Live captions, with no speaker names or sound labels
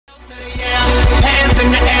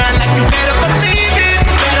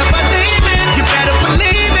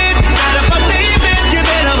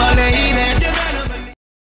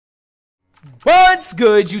What's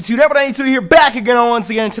good, YouTube? Randomized here, back again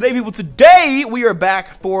once again. Today, people, today we are back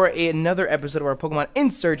for another episode of our Pokemon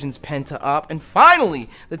Insurgence Penta-Op, and finally,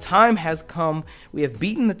 the time has come. We have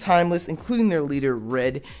beaten the Timeless, including their leader,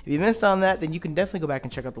 Red. If you missed on that, then you can definitely go back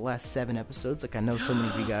and check out the last 7 episodes, like I know so many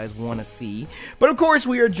of you guys want to see. But of course,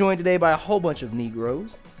 we are joined today by a whole bunch of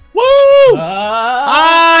Negroes. Woo!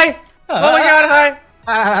 Hi! Oh my god,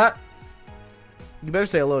 hi! You better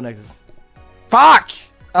say hello, Nexus. Fuck!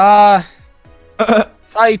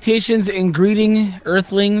 Salutations and greeting,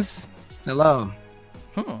 Earthlings. Hello.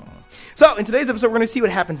 So, in today's episode, we're going to see what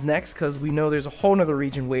happens next, because we know there's a whole nother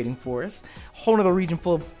region waiting for us. A whole nother region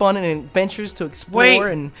full of fun and adventures to explore,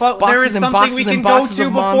 and but boxes there is and something boxes we can and go boxes to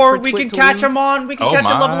of Mons before for we can Twit to catch lose. a Mon. We can catch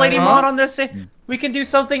a level 80 Mon on this. We can do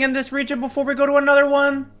something in this region before we go to another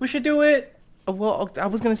one. We should do it. Well, I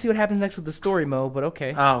was going to see what happens next with the story mode, but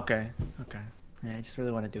okay. Oh, okay. Okay. Yeah, I just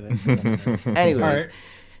really want to do it. Anyways,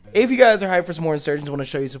 if you guys are hyped for some more Insurgents, want to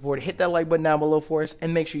show you support, hit that like button down below for us,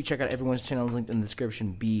 and make sure you check out everyone's channels linked in the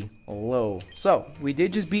description below. So, we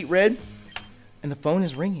did just beat Red, and the phone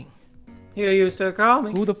is ringing. You used to call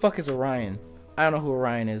me. Who the fuck is Orion? I don't know who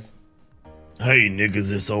Orion is. Hey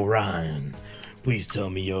niggas, it's Orion. Please tell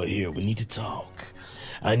me you're here. We need to talk.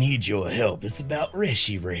 I need your help. It's about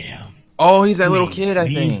Reshiram. Oh, he's that little kid, I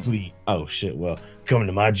think. Please. Oh shit, well, come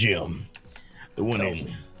to my gym. The one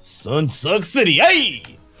in Sunsuck City.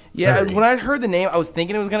 Hey! Yeah, when I heard the name, I was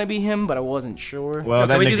thinking it was going to be him, but I wasn't sure. Well,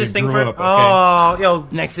 Can we do this thing for? up, okay? Oh, yo.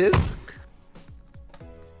 Nexus?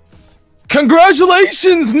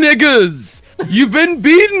 Congratulations, niggas! You've been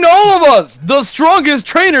beating all of us, the strongest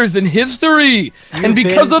trainers in history. And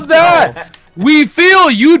because of that, we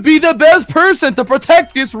feel you'd be the best person to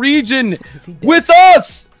protect this region. With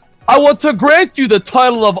us, I want to grant you the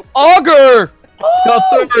title of Augur, the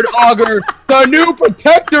third Augur, the new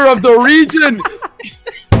protector of the region.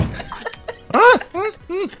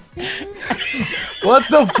 What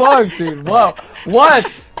the fuck, dude? Wow.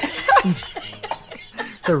 What?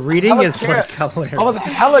 The reading is like hilarious. I was a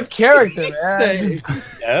hella character, man.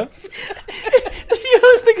 F? Yo,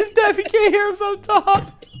 this thing is deaf. He can't hear himself talk.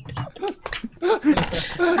 I don't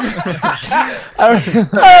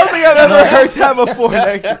think I've ever heard that before,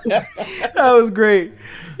 Nexus. That was great.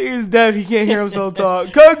 He's deaf. He can't hear himself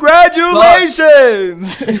talk.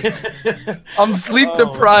 Congratulations! I'm sleep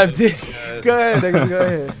deprived. Go ahead, Nexus. Go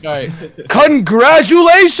ahead. All right.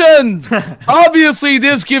 Congratulations! Obviously,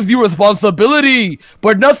 this gives you responsibility,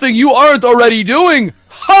 but nothing you aren't already doing.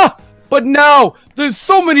 Ha! But now, there's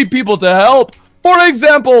so many people to help. For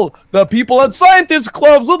example, the people at scientist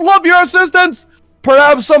clubs would love your assistance.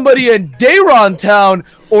 Perhaps somebody in Dayron Town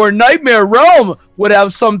or Nightmare Realm would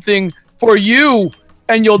have something for you.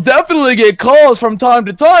 And you'll definitely get calls from time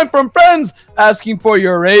to time from friends asking for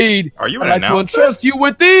your aid. Are you I'd like to announcer? entrust you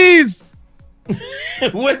with these.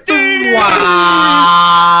 What the?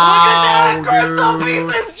 Wow. Look at that crystal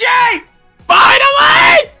pieces, Jay!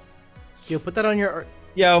 Finally! Yo, put that on your...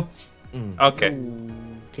 Yo. Okay.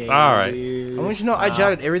 Okay. All right. I want you to know I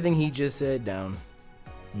jotted everything he just said down.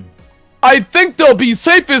 I think they'll be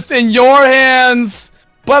safest in your hands.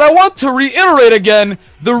 But I want to reiterate again,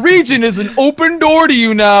 the region is an open door to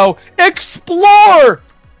you now. Explore!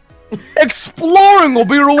 Exploring will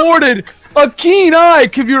be rewarded. A keen eye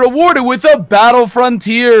can be rewarded with a battle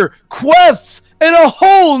frontier, quests, and a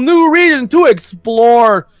whole new region to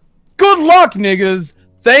explore. Good luck, niggas.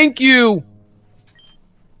 Thank you.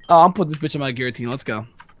 Oh, I'm putting this bitch on my guillotine. Let's go.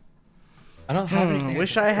 I don't have anything.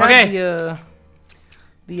 Wish I had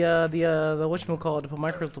the whatchamacallit to put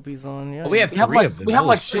my crystal piece on. Yeah. We have We have them. we have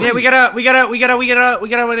like Yeah, we gotta.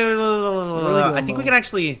 I think we can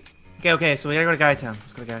actually. Okay. So we gotta go to Guy Town.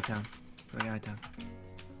 Let's go to Guy Town.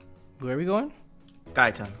 Where are we going?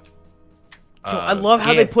 Guy Town. So I love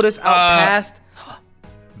how they put us out past.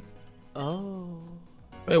 Oh.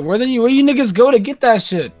 Wait, where you niggas go to get that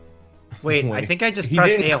shit? Wait, I think I just He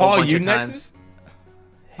pressed didn't A a whole call bunch you of times. Nexus?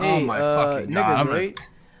 Hey, my fucking niggas, God. right?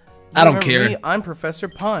 I don't Remember care. me? I'm Professor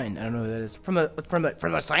Pine. I don't know who that is. From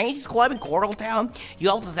the Science Club in Coral Town. You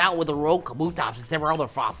helped us out with the rogue kabutops and several other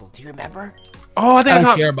fossils. Do you remember? Oh, I think I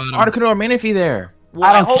don't care about him. Articuno or Manaphy there. Well,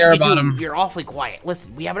 I don't hope care you about do. him. You're awfully quiet.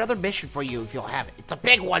 Listen, we have another mission for you if you'll have it. It's a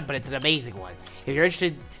big one, but it's an amazing one. If you're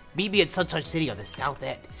interested, meet me at Suntouch City on the south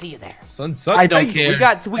end. See you there. Sunsuck. I don't Hey, care. We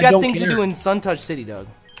got I don't things care. to do in Suntouch City, Doug.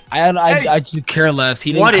 I do care less.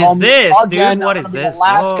 He didn't What call is me this, again. dude? What I'm is gonna be this? The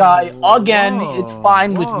last Whoa, guy again. whoa, It's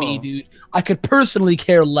fine with whoa. me, dude. I could personally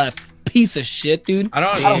care less. Piece of shit, dude. I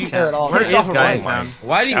don't care at all. What It's is off Guy of Town?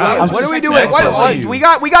 Why do you? What are we doing? We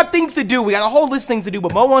got things to do. We got a whole list of things to do.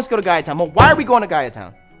 But Mo wants to go to Gaia Town. Mo, why are we going to Gaia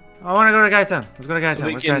Town? I want to go to Guy Town. Let's go to Guy So Town.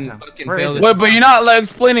 we Where's Guy can Town? fucking Where fail is this. it? Wait, but you're not like,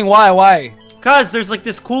 explaining why. Cause there's like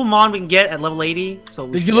this cool mon we can get at level 80. So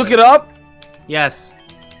Did you look it up? Yes.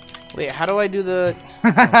 Wait, how do I do the?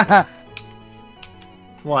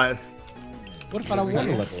 What? What if I don't want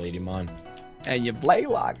a level 80 mon? And you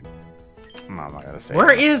Blaylock. I'm not gonna say.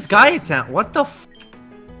 Where is Gaia-san? What the f?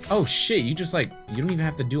 Oh shit, you just like, you don't even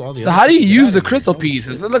have to do all the So other how do shit you to get use out the of here. crystal Oh, piece?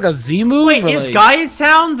 shit. Is it like a Z move? Wait, or is like...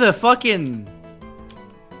 Gaia-san the fucking...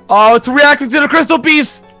 Oh, it's reacting to the crystal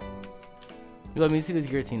piece! You let me see this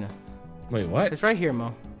Giratina. Wait, what? It's right here,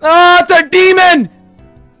 Mo. Ah, it's a demon!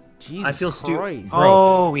 Jesus I feel stupid. Christ.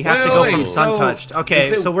 Oh, we have to go Wait, from so sun-touched. Okay,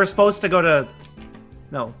 is it- so we're supposed to go to...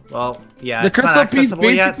 No, well, yeah, The it's not crystal piece accessible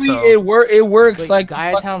yet, basically so it works Wait, like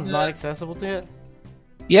Gaia Town's fucking, not accessible to it?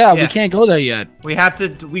 Yeah, we Yeah. can't go there yet. we have to.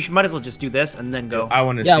 Might as well just do this and then go. I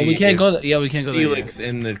want to Yeah, see we can't if go. Yeah, we can't go there. Yet. Steelix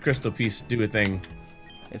and the crystal piece do a thing.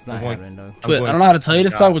 It's not I'm going- happening, dog. But I don't know how to tell you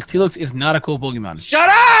this, dog, but Steelix is not a cool Pokemon. Shut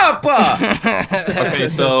up! Okay,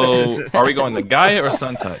 so are we going to Gaia or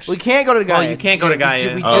Sun Touch? We can't go to Gaia. you can't go to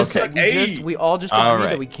Gaia. We Oh, just okay. said we all just All agreed right.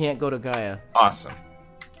 that we can't go to Gaia. Awesome.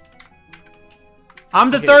 I'm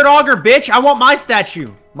the Okay. third augur, bitch. I want my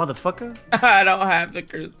statue, motherfucker. I don't have the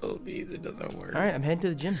crystal piece. It doesn't work. All right, I'm heading to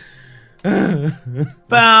the gym.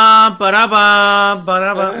 Bum, ba-da-bum,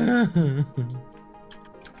 ba-da-bum.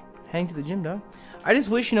 Heading to the gym, dog. I just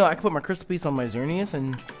wish, I could put my crystal piece on my Xerneas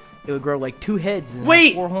and it would grow like 2 heads and have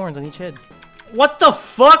Wait! 4 horns on each head. What the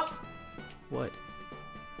fuck? What?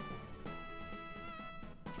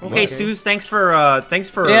 Okay, Suze, thanks for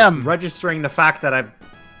Damn. registering the fact that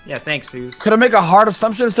Yeah, thanks, Suze. Could I make a hard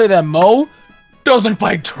assumption to say that Mo doesn't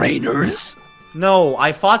fight trainers? No,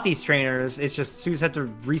 I fought these trainers. It's just Suze had to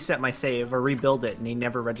reset my save or rebuild it, and he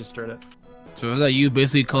never registered it. So is that you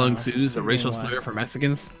basically calling Suze a something racial like- slur for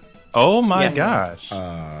Mexicans? Oh my Yes. gosh.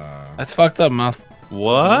 That's fucked up, Mo.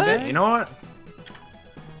 What? You know what?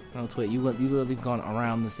 No, wait, you literally gone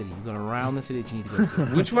around the city. You've gone around the city that you need to go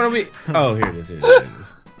to. Which one are we? Oh, here it is. Here it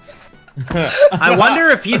is. I wonder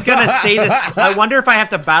if he's gonna say this. I wonder if I have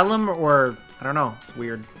to battle him or I don't know. It's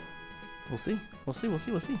weird. We'll see. We'll see. We'll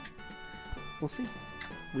see. We'll see. We'll see.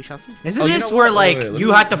 We shall see. Isn't Oh, you this know where what? like Wait, let you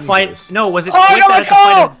me- had to let me do fight? this. No, was it? Oh, I Twit got my that had to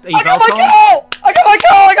fight call! a I got my Velcro? call! I got my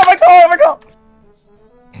call! I got my call! I got my call!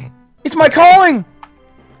 It's my calling!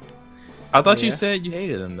 I thought you Yeah. said you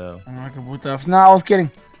hated him though. Oh my God, what the f- Nah, I was kidding.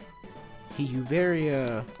 You very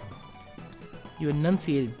you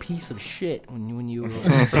enunciated piece of shit when you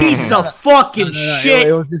Piece of fucking No, no, no, shit.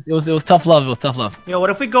 It was just it was tough love. It was tough love. You know what?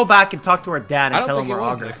 If we go back and talk to our dad I and don't tell him think it we're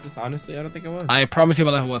was augur. Nexus. Honestly, I don't think it was. I promise you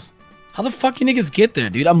my life it was. How the fuck you niggas get there,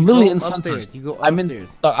 dude? I'm literally go in upstairs. Sunset. You go I'm in.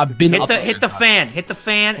 upstairs. I've been Hit upstairs. the fan. Hit the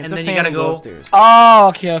fan, Hit and the then fan you gotta and go. upstairs. Oh,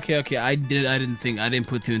 okay. I didn't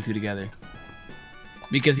put 2 and 2 together.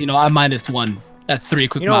 Because I -1. That's 3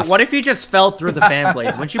 quick You know, math. what if you just fell through the fan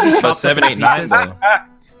blades? Wouldn't you be But chopped 7, up 8, 9 pieces? though.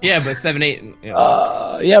 Yeah, but 7, 8.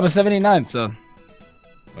 Yeah, but 79. So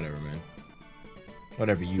Whatever, man.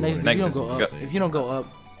 Whatever you If want. you Nexus, don't go go- up, if you don't go up,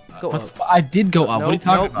 go up. I did go up. What are you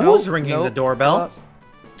talking about? Who's ringing the doorbell?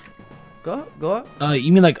 Go up. Go up.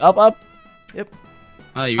 You mean like up? Yep.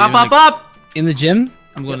 You're Up, gonna, up, like, up. in the gym?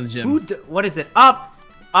 I'm going to the gym. What is it? Up,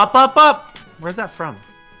 up, up, up. Where's that from?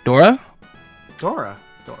 Dora? Dora.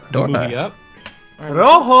 Dora. Movie up.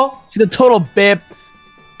 Rojo. She's a total babe.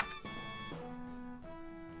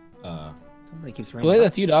 Somebody keeps Wait, ringing.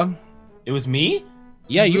 that's you, dog. It was me?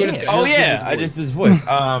 Yeah, you Yeah. were. Oh did yeah, his I voice. just his voice.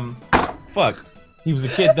 Fuck. He was a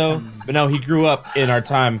kid though, but no, he grew up in our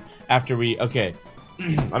time after we. Okay,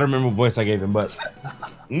 I don't remember what voice I gave him, but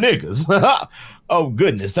niggas. Oh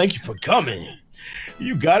goodness, thank you for coming.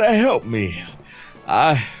 You gotta help me.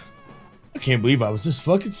 I can't believe I was this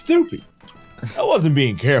fucking stupid. I wasn't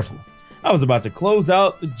being careful. I was about to close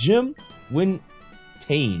out the gym when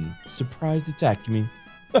Tane surprise attacked me.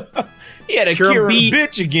 He had a Pure Kira beat.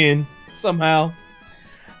 bitch again somehow.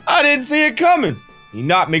 I didn't see it coming. He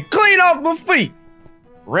knocked me clean off my feet.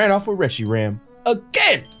 Ran off with Reshiram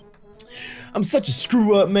again. I'm such a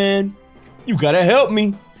screw up, man. You gotta help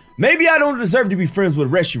me. Maybe I don't deserve to be friends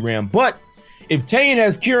with Reshiram, but if Tane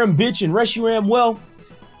has Kiran bitch and Reshiram, well,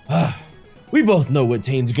 we both know what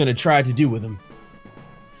Tane's gonna try to do with him.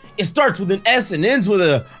 It starts with an S and ends with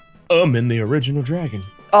a in the original dragon.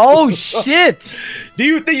 Oh, shit. Do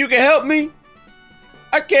you think you can help me?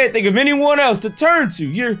 I can't think of anyone else to turn to.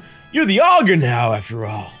 You're the augur now, after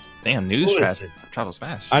all. Damn, news Listen. travels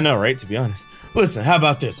fast. I know, right? To be honest. Listen, how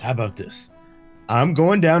about this? How about this? I'm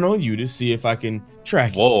going down on you to see if I can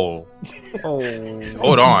track you. Whoa. Oh.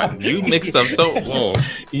 Hold on. You mixed up so. Whoa.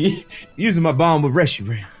 Using my bond with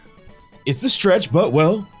Reshiram. It's a stretch, but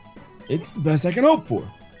well, it's the best I can hope for.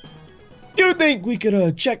 Do you think we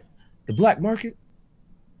could check the black market?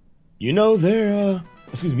 You know, they're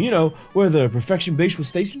excuse me, you know, where the perfection base was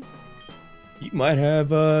stationed? He might have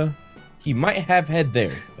head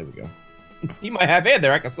there. There we go. He might have head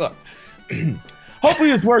there, I can suck. Hopefully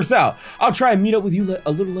this works out. I'll try and meet up with you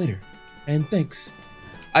a little later. And thanks.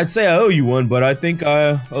 I'd say I owe you one, but I think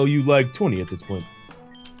I owe you like 20 at this point.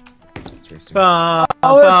 Oh,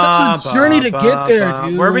 it's such a journey to get there,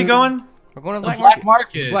 dude. Where are we going? We're going to The the black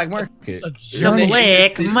market. Black market. A The journey.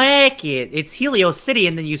 Black Market. It's Helios City,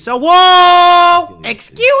 and then you saw. Whoa!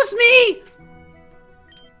 Excuse me.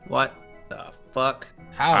 What the fuck?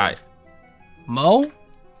 How? Alright. Mo?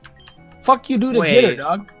 Fuck you do to get her,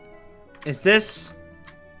 dog. Is this?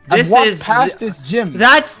 I've This walked is. past this gym.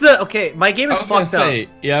 That's the. Okay, my game is I was gonna fucked up. say,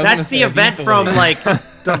 yeah, I was That's gonna the say, I event beat the from lady.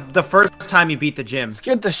 like the first time you beat the gym.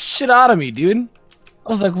 Scared the shit out of me, dude.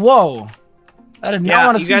 I was like, whoa. I did not Yeah,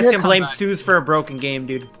 want to you see guys her can come blame back. Suze for a broken game,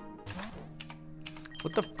 dude.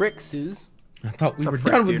 What the frick, Suze? I thought we The were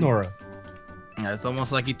frick, done with dude. Nora. Yeah, it's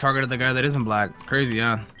almost like he targeted the guy that isn't black. Crazy,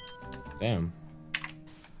 yeah. Damn.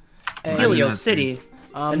 Hey, Helios City.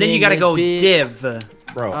 I'm And then you in gotta this go bitch. div.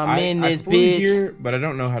 Bro, I'm in I this flew bitch. here, but I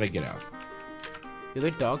don't know how to get out. Yo,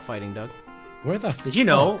 they're dog fighting, Doug. Where the Did you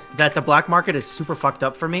know that the black market is super fucked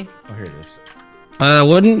up for me? Oh, here it is.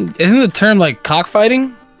 Isn't the term like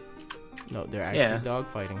cockfighting? No, they're actually Yeah. dog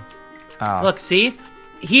fighting. Oh. Look, see?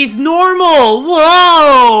 He's normal!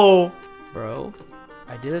 Whoa! Bro,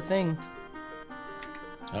 I did a thing.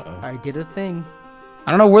 Uh-oh. I did a thing.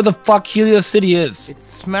 I don't know where the fuck Helios City is. It's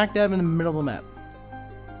smack dab in the middle of the map.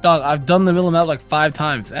 Dog, I've done the middle map like 5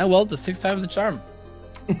 times. And well, the 6th time is the charm.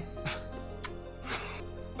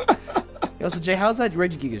 Yo, so Jay, how's that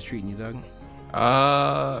Regigigas treating you, Doug?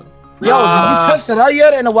 Yo, did you test it out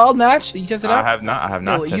yet in a wild match? Did you test it out? I have not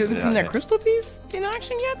Yo, tested you haven't it seen out that yet. crystal piece in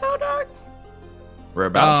action yet, though, Doug? We're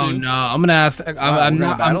about Oh to. no, I'm gonna ask. Wow, I'm we're gonna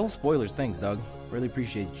not. battle. Spoilers, thanks, Doug. Really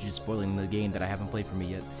appreciate you just spoiling the game that I haven't played for me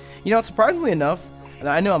yet. You know, surprisingly enough, and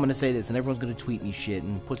I know I'm gonna say this, and everyone's gonna tweet me shit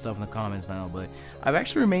and put stuff in the comments now, but I've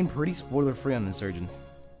actually remained pretty spoiler-free on Insurgents.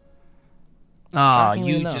 Oh,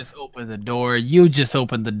 shockingly you enough. just opened the door. You just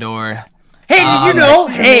opened the door. Hey, did you know?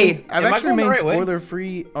 Hey! I've Am I actually going the remained right way?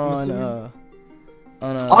 spoiler-free on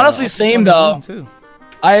Honestly, Ultra same, Sun though. Moon, too.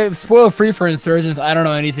 I spoil free for Insurgents. I don't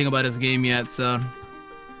know anything about his game yet, so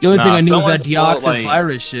the only Nah, thing I knew someone was that Deoxys spoiled, like-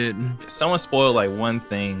 virus shit. Someone spoiled like one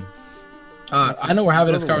thing. I know we're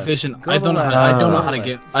having Go this to the left. conversation. Go I to the don't know. left. I don't Go know to how the to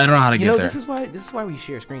left. get. I don't know how to You get know, there. this is why we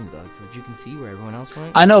share screens, Doug, so that you can see where everyone else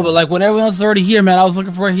went. I know, but like when everyone else is already here, man, I was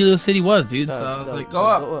looking for where Helios City was, dude. Doug, So I was Doug, like, Go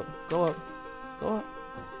up. Go up. Go up. Go up.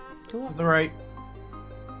 Go To up. the right.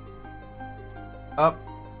 Up.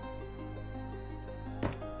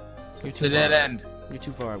 You're it's too a far dead up. end. You're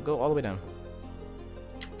too far up. Go all the way down.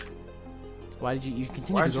 Why did you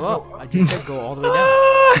continue Why'd to you go up? go up? I just said go all the way down.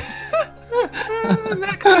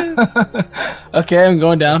 Okay, I'm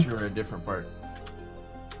going down. You're in a different part.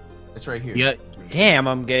 It's right here. Yeah. Damn,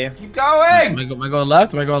 I'm gay. Keep Am going! I going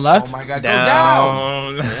left? Am I going left? Oh my god, go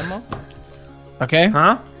down! Ammo? Okay.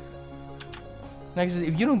 Huh? Next,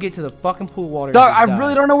 if you don't get to the fucking pool water, Dog, you just I die.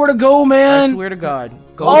 really don't know where to go, I man. swear to God.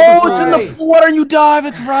 Go Oh, to it's the in pool. the pool water and you dive.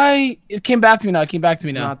 It's right. It came back to me now. It came back to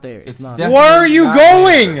me It's now. not there. It's It's not definitely there. Where are you not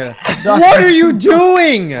going? there. What are you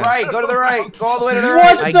doing? Right, go to the right. Go all the way to the What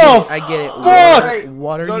right. I the get it. I get it. fuck?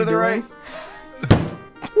 What are Go you to the doing? right.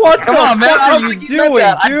 What Come the on, man. fuck I are don't you think he meant doing,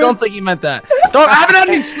 that. I dude? don't think he meant that. Dog, I haven't had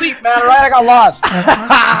any sleep, man. Alright, I got lost.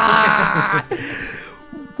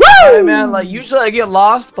 Woo! Man, like usually I get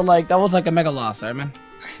lost, but like that was like a mega loss, alright, man.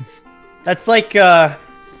 That's like, yeah.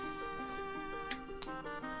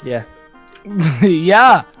 Yeah.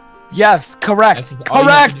 Yes. Correct.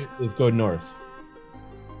 Correct. Let's go north.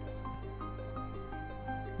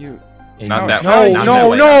 You. And Not you- that No, way. no, Not that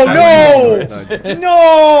way. no, Not no. that way. No!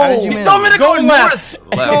 How did you He manage told me to Go go left.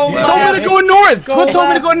 north. Left, Go He left. told me to go north. Go He told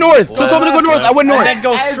me to go left. north. He Go told me to go north. I went And north. then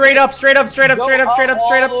go As straight it- up, straight up, straight up, Go straight up, straight up, all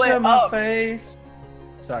straight up the way to my up. face.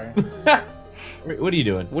 Sorry. What are you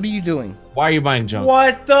doing? What are you doing? Why are you buying junk?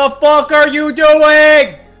 What the fuck are you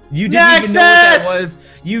doing? You didn't even know what that Nexus! was.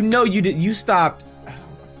 You know you did. You stopped. Oh,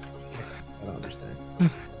 I don't understand.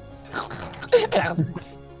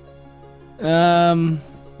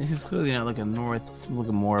 This is clearly not looking north. It's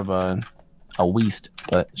looking more of a west,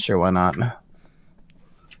 but sure, why not?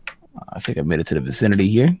 I think I made it to the vicinity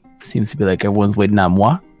here. Seems to be like everyone's waiting on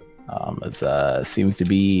moi. It seems to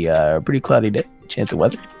be a pretty cloudy day. Chance of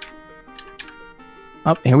weather.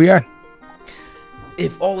 Oh, here we are.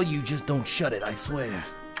 If all of you just don't shut it, I swear.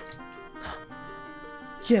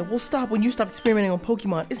 Yeah, we'll stop when you stop experimenting on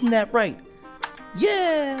Pokemon. Isn't that right?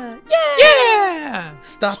 Yeah! Yeah! Yeah!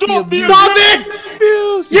 Stop the abuse. Stop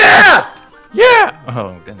it! Yeah! Yeah!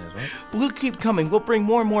 Oh, goodness. What? We'll keep coming. We'll bring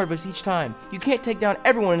more and more of us each time. You can't take down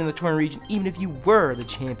everyone in the Torn region, even if you were the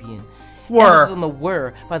champion. Emphasis on the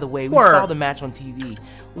were. By the way, we saw the match on TV.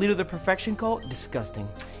 Leader of the Perfection Cult? Disgusting.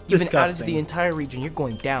 You've been added to the entire region. You're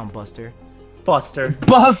going down, Buster. Buster.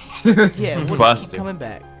 Yeah, we'll just keep coming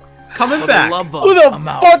back. Coming back. Who the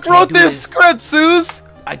fuck wrote this script, Zeus?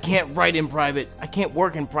 I can't write in private. I can't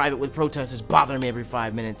work in private with protesters bothering me every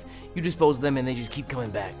 5 minutes. You dispose of them and they just keep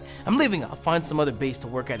coming back. I'm leaving. I'll find some other base to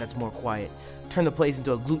work at that's more quiet. Turn the place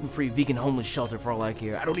into a gluten-free vegan homeless shelter for all I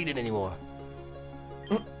care. I don't need it anymore.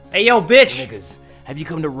 Hey, yo, bitch! Niggas, have you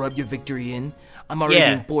come to rub your victory in? I'm already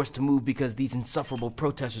being forced to move because these insufferable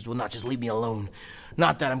protesters will not just leave me alone.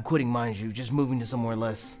 Not that I'm quitting, mind you, just moving to somewhere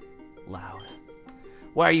less loud.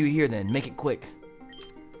 Why are you here then? Make it quick.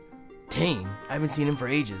 Tane? I haven't seen him for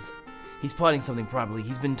ages. He's plotting something probably.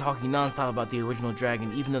 He's been talking non-stop about the original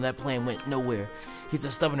dragon, even though that plan went nowhere. He's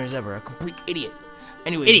as stubborn as ever, a complete idiot.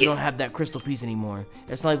 Anyways, we don't have that crystal piece anymore.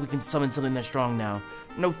 It's not like we can summon something that strong now.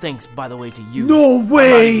 No thanks, by the way, to you. No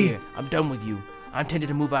way! I'm done with you. I'm tempted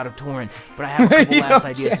to move out of Torn, but I have a couple last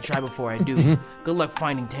ideas to try before I do. Good luck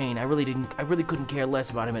finding Tane. I really couldn't care less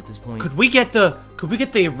about him at this point. Could we get the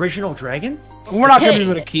original dragon? We're not gonna be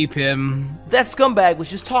able to keep him. That scumbag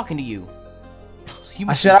was just talking to you. So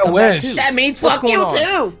I said I wish. That means fuck you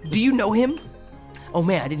too. Do you know him? Oh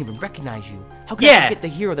man, I didn't even recognize you. How can I forget the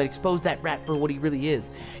hero that exposed that rat for what he really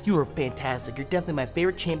is? You are fantastic. You're definitely my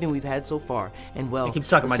favorite champion we've had so far. And well, the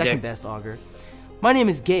second best augur. My name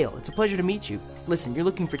is Gale. It's a pleasure to meet you. Listen, you're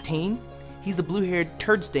looking for Tane? He's the blue-haired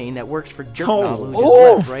turd stain that works for Jerk Nozzle who just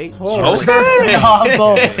left, right? The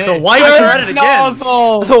whites are at it again.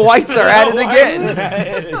 The whites are at it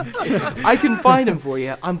again. I can find him for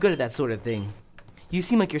you. I'm good at that sort of thing. You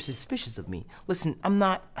seem like you're suspicious of me. Listen, I'm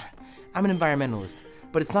an environmentalist.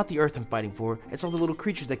 But it's not the Earth I'm fighting for. It's all the little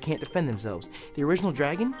creatures that can't defend themselves. The original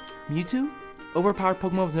dragon? Mewtwo? Overpowered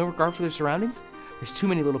Pokemon with no regard for their surroundings? There's too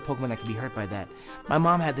many little Pokemon that can be hurt by that. My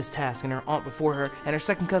mom had this task, and her aunt before her, and her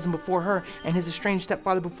second cousin before her, and his estranged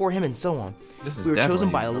stepfather before him, and so on. We were chosen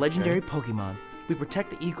by a legendary Pokemon. We protect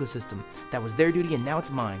the ecosystem. That was their duty, and now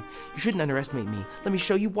it's mine. You shouldn't underestimate me. Let me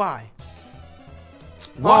show you why.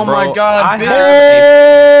 Oh my god,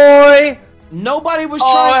 boy! Nobody was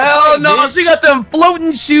trying to hell no, bitch. She got them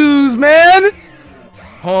floating shoes, man!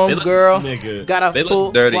 Home girl, got a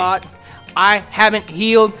full squad. I haven't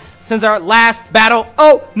healed since our last battle.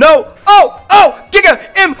 Oh no! Oh!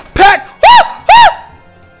 Giga Impact!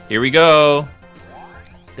 Here we go.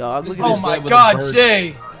 Dog, look at this. Oh my god,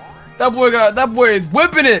 Jay! That boy is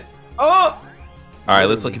whipping it! Oh! Alright,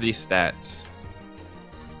 let's look at these stats.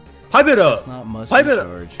 Pipe it up! It's not much Pipe it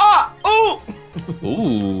charge. Ah! Oh!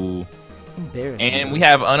 Ooh. Embarrassing. And we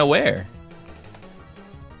have Unaware.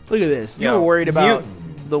 Look at this. You were worried about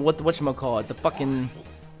the whatchamacallit, the fucking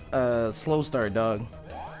slow start, dog.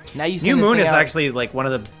 Now you see New Moon is actually like one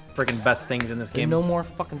of the freaking best things in this game. No more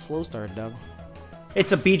fucking slow start, dog.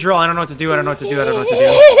 It's a Beedrill. I don't know what to do. I don't know what to do. I don't know what to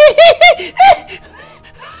do.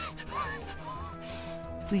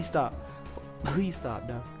 Please stop. Please stop,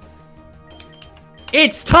 dog.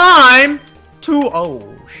 It's time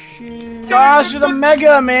to shit. Gosh, you're the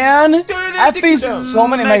Mega, man. I faced so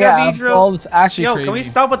many Mega Evolves. It's actually crazy. Can we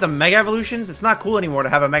stop with the Mega Evolutions? It's not cool anymore to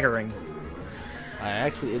have a Mega Ring.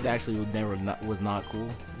 It actually was not cool.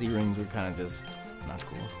 Z-Rings were kind of just not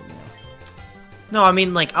cool, to be honest. No, I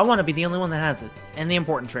mean, like, I want to be the only one that has it. And the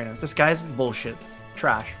important trainers. This guy's bullshit.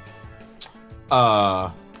 Trash.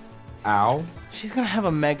 Ow. She's gonna have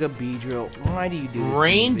a Mega Beedrill. Why do you do this?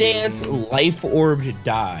 Rain Dance Life Orb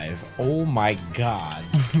Dive. Oh my god.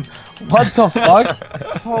 What the fuck?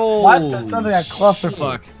 Holy what? That sounds like a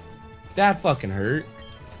clusterfuck. That fucking hurt.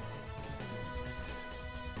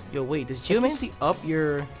 Yo, wait, does Geomancy up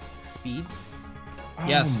your speed?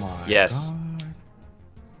 Yes. Oh my yes. God.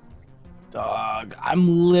 Dog, I'm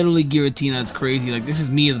literally Giratina. It's crazy. Like, this is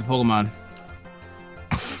me as a Pokemon.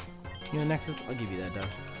 You know, Nexus, I'll give you that, dog.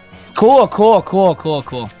 Cool.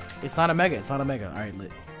 It's not a Mega. It's not a Mega. All right, lit.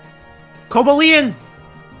 Cobalion!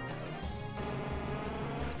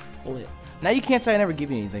 Lit. Now you can't say I never give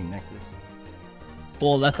you anything, Nexus.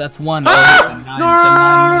 Well, that's one. Look,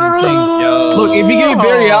 if you give me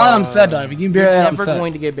Barry Allen, I'm set, dog. If you give me Barry Allen, I'm set. Never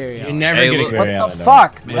going to get Barry Allen. You're never getting Barry Allen. What the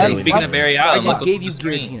fuck? Hey, speaking of Barry Allen, I just gave you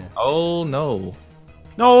Giratina. Oh, no.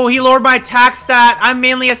 No, he lowered my attack stat. I'm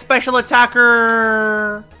mainly a special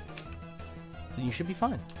attacker. Then you should be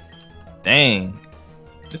fine. Dang.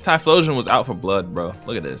 This Typhlosion was out for blood, bro.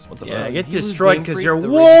 Look at this. What the fuck? Get destroyed because you're...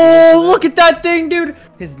 Whoa, look at that thing, dude.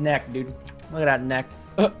 His neck, dude. Look at that neck.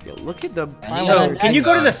 Yo, look at the... Can you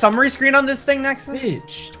go to the summary screen on this thing, Nexus?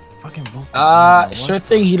 Bitch. Fucking sure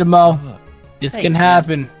thing, Hitamo. This Thanks, can man.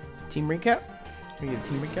 happen. Team recap? Can we get a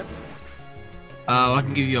team recap? I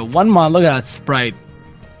can give you a 1 month. Look at that sprite.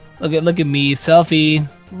 Look at me, selfie.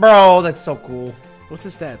 Bro, that's so cool. What's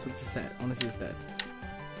his stats? What's his stat? I want to see his stats.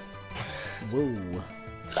 Whoa.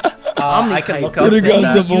 I can look up Gonna go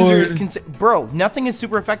that. the User is board. bro, nothing is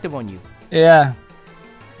super effective on you. Yeah.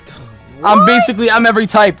 I'm every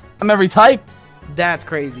type. I'm every type. That's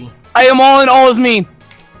crazy. I am all in, all is me.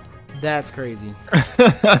 That's crazy.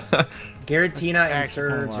 Giratina actually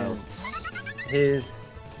kinda Insurgence. His.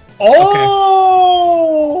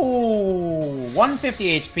 Oh!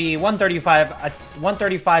 150 HP,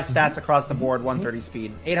 135 stats across the board, 130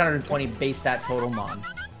 speed, 820 base stat total mon.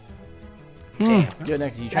 Damn. Yo,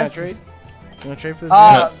 next, you trying to trade? You want to trade for this?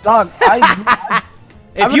 Dog,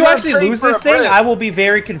 If was you gonna actually trade lose for this a thing, brick. I will be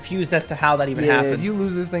very confused as to how that even Yeah, happened. if you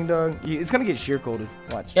lose this thing, dog, it's gonna get sheer colded.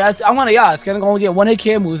 Watch. yeah, it's gonna only get 1 hit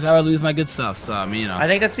cam moves. I would lose my good stuff. So I mean, you know. I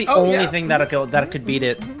think that's the only thing that could beat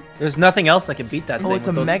it. There's nothing else that could beat that thing. Oh, it's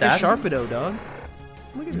a with those Mega stats. Sharpedo, dog.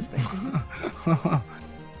 Look at this thing.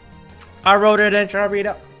 I wrote it in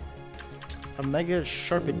Sharpedo. A Mega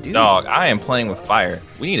Sharpedo. Dog, I am playing with fire.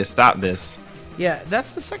 We need to stop this. Yeah,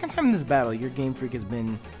 that's the second time in this battle your Game Freak has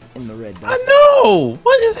been in the red, dog. I know.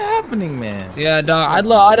 What is happening, man? Yeah, dog.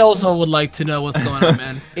 I'd also would like to know what's going on,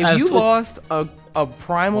 man. If you lost a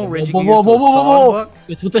primal Whoa, Regigigas whoa, to whoa, a whoa, whoa, whoa. Sawsbuck,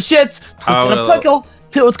 It's with the shits. Oh, It's in a well. pickle.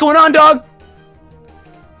 Dude, what's going on, dog?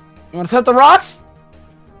 You want to set the rocks?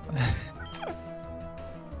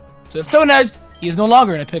 To the Stone Edge, he is no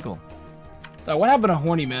longer in a pickle. Dog, what happened to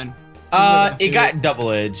Horny, man? It got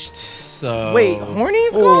double-edged, so... wait,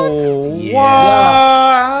 Horny's gone?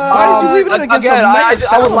 Yeah. Why did you leave it in against Again, the Mega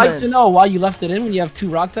I would like to Salamence? know why you left it in when you have 2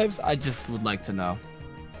 rock types. I just would like to know.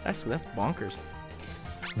 Actually, that's bonkers.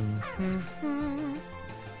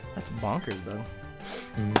 That's bonkers, though.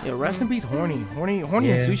 Yeah, rest in peace, Horny. Horny Yeah. and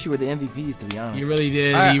Sushi were the MVPs, to be honest. You really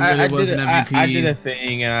did. I He really was did an a- MVP. I did a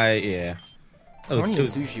thing, and yeah. It was, Horny it and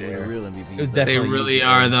was Sushi were the fair. real MVPs. It was though. They definitely really fair.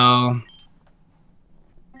 are, though.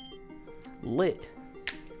 Lit.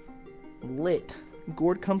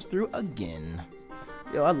 Gord comes through again.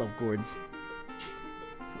 Yo, I love Gord.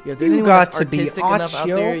 Yeah, if there's You anyone that's got to be artistic enough out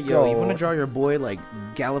there, yo, you want to Ochiyoko. draw your boy like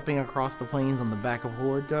galloping across the plains on the back of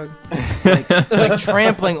Horde, Doug? like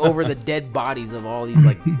trampling over the dead bodies of all these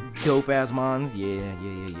like dope ass mons. Yeah.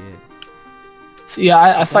 See,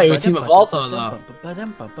 I thought you were team of Volta, though.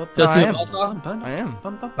 So I team am. of Volta? I am.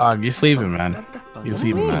 Dog, you're sleeping, man. You're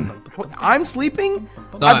sleeping, man. What, I'm sleeping?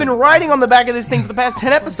 Dog. I've been riding on the back of this thing for the past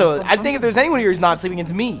 10 episodes. I think if there's anyone here who's not sleeping,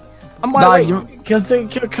 it's me. I'm wide Dog,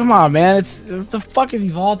 awake. come on, man. It's the fuck is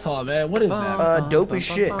Volta, man? What is that? Dope as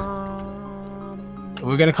shit.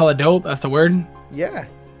 We're gonna call it dope? That's the word? Yeah.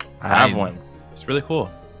 I have one. It's really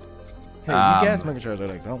cool. Hey, you guys Mega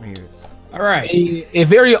Charizard X. I don't hear it. All right. A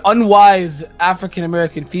very unwise African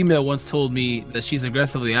American female once told me that she's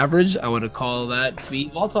aggressively average. I would call that to be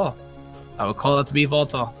Volta. I would call that to be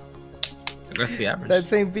Volta. Aggressively average. That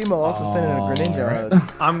same female also sent in a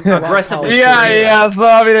Greninja. I'm aggressively. yeah, so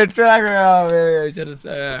I mean a tracker. Oh, man, I should've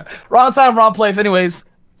said- wrong time, wrong place. Anyways,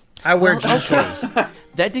 I wear Well, G-Shows. okay.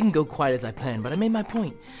 That didn't go quite as I planned, but I made my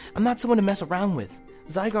point. I'm not someone to mess around with.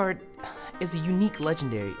 Zygarde is a unique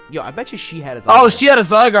legendary. Yo, I bet you she had a Zygarde. oh, she had a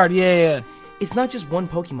Zygarde. Yeah. It's not just one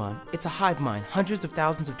Pokemon, it's a hive mind, hundreds of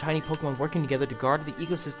thousands of tiny Pokemon working together to guard the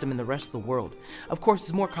ecosystem and the rest of the world. Of course,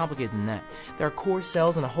 it's more complicated than that. There are core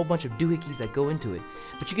cells and a whole bunch of doohickeys that go into it,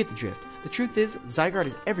 but you get the drift. The truth is, Zygarde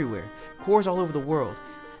is everywhere, cores all over the world.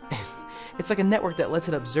 It's like a network that lets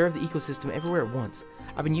it observe the ecosystem everywhere at once.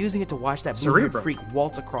 I've been using it to watch that blue-haired Cerebro. freak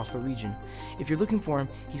waltz across the region. If you're looking for him,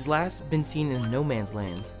 he's last been seen in the No Man's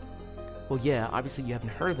Lands. Well, yeah, obviously you haven't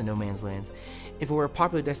heard of the No Man's Lands. If it were a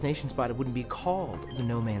popular destination spot, it wouldn't be called the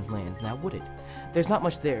No Man's Lands, now would it? There's not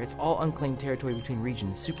much there, it's all unclaimed territory between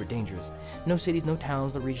regions, super dangerous. No cities, no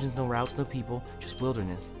towns, no regions, no routes, no people, just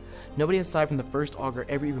wilderness. Nobody aside from the first augur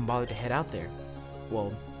ever even bothered to head out there.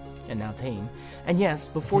 Well, and now tame. And yes,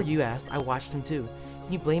 before you asked, I watched him too.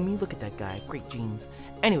 Can you blame me? Look at that guy, great genes.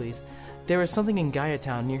 Anyways, there was something in Gaia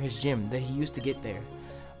Town near his gym that he used to get there.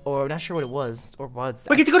 Or, not sure what it was, or was.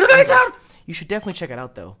 We get to go to Gaia Town! You should definitely check it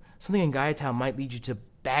out though. Something in Gaia Town might lead you to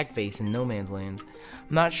Bagface in No Man's Lands.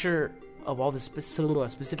 I'm not sure of all the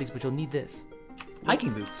specifics, but you'll need this. Hiking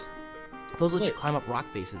boots. Those let you climb up rock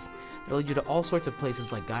faces. That'll lead you to all sorts of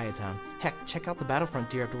places like Gaia Town. Heck, check out the Battle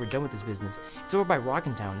Frontier after we're done with this business. It's over by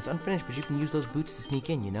Rockin' Town. It's unfinished, but you can use those boots to sneak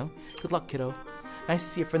in, you know? Good luck, kiddo. Nice to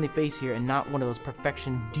see a friendly face here and not one of those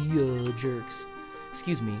perfection jerks.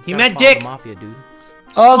 Excuse me. He gotta meant follow dick. the Mafia, dude.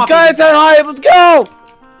 Oh, it's Gaia Town hype. Let's go.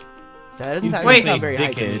 That He's doesn't wait, sound very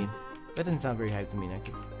hype to dickhead. me. That doesn't sound very hype to me,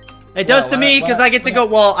 Nexus. It does to me because I get to go.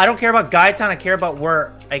 Well, I don't care about Guytown. I care about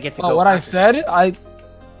where I get to go. Oh, what I said?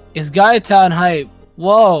 Is Guytown hype?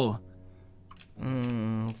 Whoa.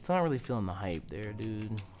 Still not really feeling the hype there,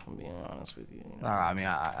 dude. I'm being honest with you.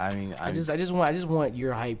 I just want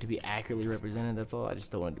your hype to be accurately represented. That's all. I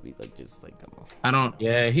just don't want it to be like I don't.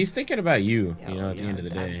 Yeah, he's thinking about you. You know, at the end of the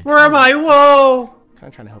day. Where am I? Whoa! Kind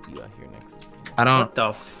of trying to help you out here next. I don't. What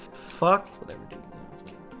the fuck? It's whatever it is.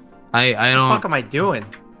 I What don't. the fuck am I doing?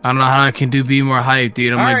 I don't know how I can be more hype,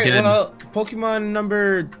 dude. I'm All like right, dead. well, Pokemon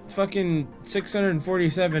number fucking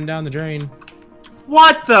 647 down the drain.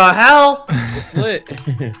 What the hell? It's lit.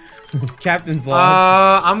 Captain's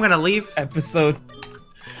log. I'm gonna leave. Episode.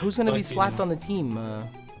 Who's gonna be slapped on the team?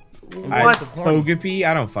 What? Togepi?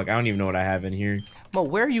 I don't even know what I have in here. Mo,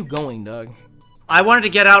 where are you going, Doug? I wanted to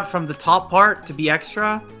get out from the top part to be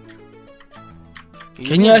extra.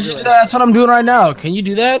 Can you actually do that? That's what I'm doing right now. Can you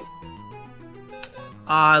do that?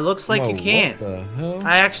 Looks like you can't. What the hell?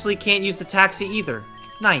 I actually can't use the taxi either.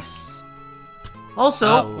 Nice.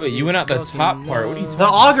 Also, Wait, you went out the top part. What are you talking the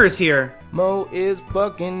auger's here. Mo is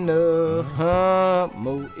bucking up.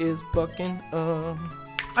 Mo is bucking up.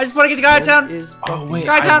 I just want to get to Guytown. wait,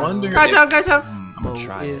 Guytown. I'm gonna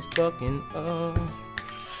try is it. bucking up.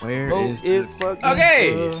 Where Mo is is the... bucking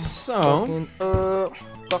Okay, up. so Bucking up.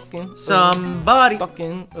 Bucking Somebody.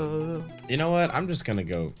 Bucking up. you know what? I'm just gonna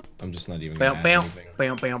go. I'm just not even Bam, gonna bam, add anything.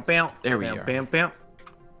 bam, bam, bam. There we bam, are. Bam, bam.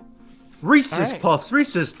 Reese's Alright. Puffs.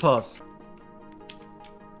 Reese's Puffs.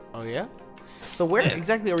 Oh yeah. So where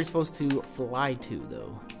exactly are we supposed to fly to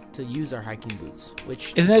though? To use our hiking boots?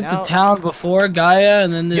 Which Isn't it now- the town before Gaia,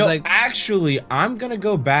 and then there's Yo, like actually, I'm gonna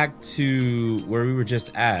go back to where we were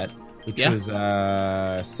just at, which was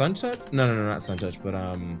Suntouch. No, not Suntouch, but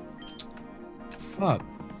fuck.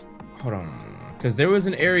 Hold on, because there was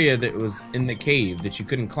an area that was in the cave that you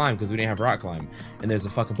couldn't climb because we didn't have rock climb, and there's a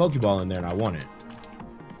fucking Pokeball in there, and I want it.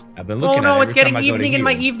 I've been looking. Oh no, at it it's every getting time I go to evening in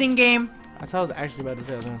my heal. evening game. That's what I was actually about to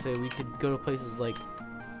say. I was gonna say we could go to places like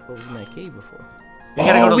what was in that cave before. We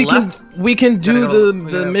gotta go to we the left. we can do Gotta go- the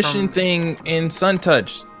we gotta mission from- thing in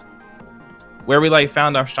Suntouch, where we like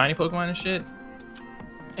found our shiny Pokemon and shit.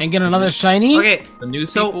 and get another shiny. Okay, The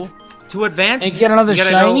news So- people. to advance. And get another you gotta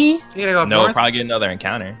shiny? Go, you gotta go up No, north, probably get another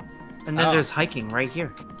encounter and then Oh. there's hiking right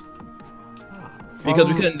here. because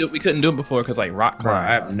we couldn't do it before because like rock Bro, climb.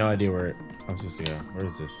 I have no idea where I'm supposed to go. Where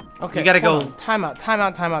is this? Okay, You gotta hold go- on. Time out.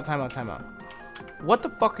 What the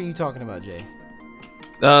fuck are you talking about, Jay?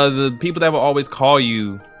 The people that will always call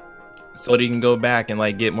you so that you can go back and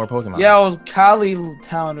like get more Pokemon. Yeah, it was Cali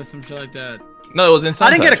Town or some shit like that. No, it was in Suntouch. I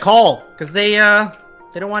didn't get a call because they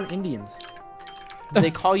don't want Indians. Did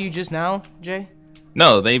they call you just now, Jay?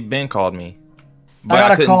 No, they've been called me, but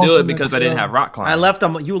got I a couldn't call do it from the because I didn't show. have rock climb. I left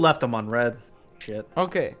them. You left them on red. Shit.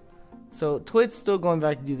 Okay. So Twit's still going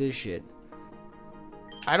back to do this shit.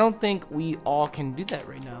 I don't think we all can do that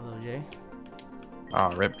right now though, Jay. Oh,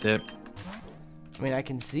 rip tip. I mean I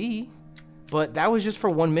can see. But that was just for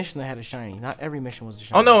one mission that had a shiny. Not every mission was a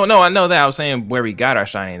shiny. Oh no, I know that. I was saying where we got our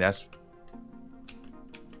shiny. That's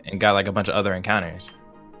and got like a bunch of other encounters.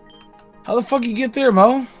 How the fuck you get there,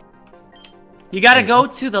 Mo? You gotta go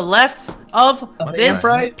to the left of this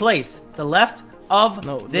right? place. The left of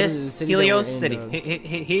No, literally this the city that Helios we're in, City. Doug.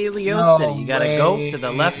 Helios No City. You gotta go way. to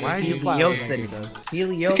the left Why of did you fly Helios over City. there, Doug?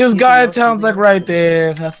 Helios. Because Gaia Helios, Town's like Helios. right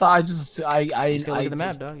there, so I thought I just You just gotta look at the map,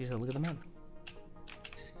 just- dog. You just gotta look at the map.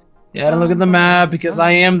 Yeah, I don't look at the map because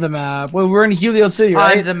I am the map. Well, we're in Helios City,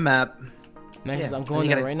 right? I'm the map. Next, Yeah, I'm going you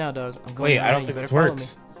there gotta- right now, dog. I'm going Wait, there I right don't now. think You this better follow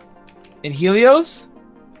works. In Helios? me.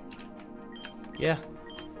 Yeah.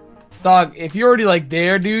 Dog, if you're already like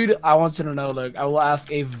there, dude, I want you to know, like, I will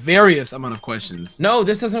ask a various amount of questions. No,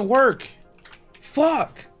 this doesn't work.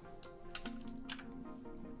 Fuck.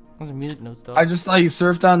 Those are music notes, dog. I just saw you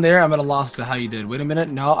surf down there. I'm at a loss to how you did. Wait a minute.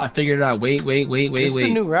 No, I figured it out. Wait. This is a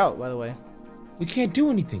new route, by the way. We can't do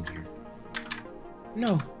anything here.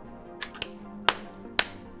 No.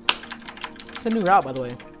 It's a new route, by the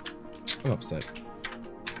way. I'm upset.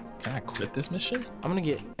 Can I quit this mission? I'm gonna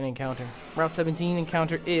get an encounter. Route 17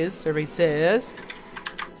 encounter is, survey says.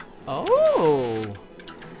 Oh.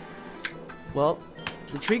 Well,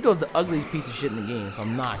 the Trico's the ugliest piece of shit in the game, so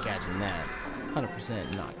I'm not catching that.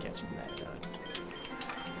 100% not catching that, dog.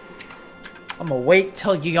 I'm gonna wait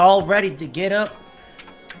till you all ready to get up.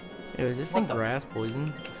 Yo, is this thing grass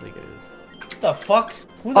poison? I feel like it is. What the fuck?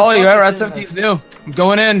 Who the Oh, fuck you got is Red in 17's this? new. I'm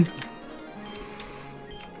going in.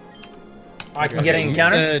 I can get an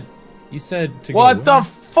encounter. You said to What go the where?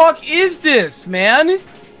 fuck is this, man?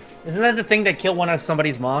 Isn't that the thing that killed one of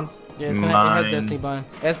somebody's moms? Yeah, it's gonna, it has Mine. Destiny Bond.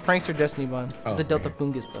 It has Prankster Destiny Bond. It's Oh, a Delta okay.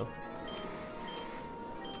 Fungus, though.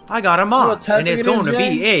 I got a mod, type and it's it going in, to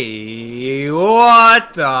be a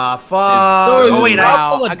what the fuck? Oh wait,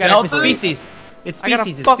 Wow, I got it's species. It's I got a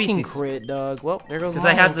species. It's fucking species. crit, dog. Well, there goes. Because my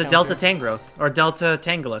I have whole the Delta counter. Tangrowth or Delta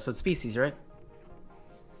Tangela, so it's species, right?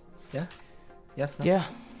 Yeah. Yes. No? Yeah.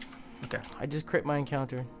 Okay. I just crit my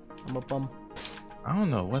encounter. I'm a bum. I don't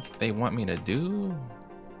know what they want me to do.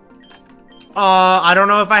 I don't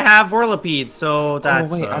know if I have Whirlipede, so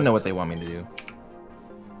that's. Oh wait, I know what they want me to do.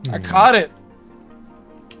 I caught it.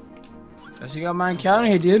 Guess you got my encounter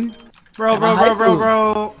here, dude.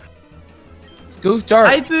 Bro. It's Goose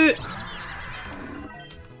Dark.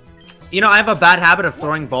 You know, I have a bad habit of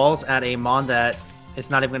throwing balls at a mon that it's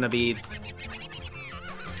not even gonna be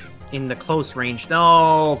in the close range.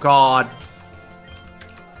 No, God.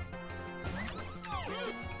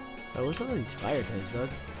 Oh, what's with all these fire types, dog?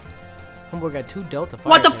 Homeboy got 2 Delta fire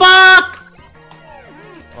What the types. fuck?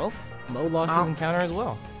 Well, Mo lost his Oh. encounter as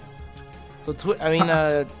well. So,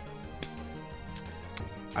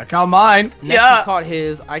 I caught mine. Nexus caught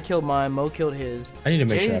his, I killed mine, Mo killed his. I need to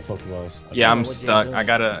make Jay's- sure I Pokeballs. Yeah, know I'm what Jay's stuck. doing. I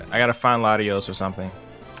gotta find Latios or something.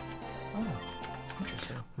 Oh,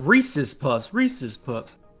 interesting. Reese's Puffs.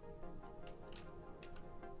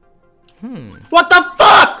 Hmm. What the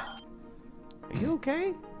fuck? Are you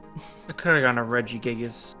okay? I could have gotten a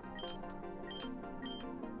Regigigas.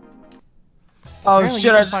 Oh Apparently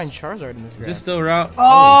shit! you I can just... find Charizard in this Is grass. this still route?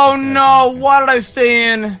 Oh no! Why did I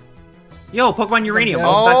stay in? Yo, Pokemon Uranium.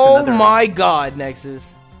 Oh my God,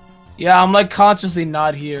 Nexus. Yeah, I'm like consciously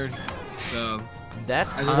not here. So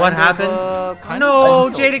That's kind What of, happened? kind No,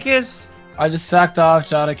 of Jadakiss. I just sacked off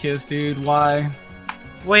Jadakiss, dude. Why?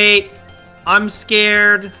 Wait, I'm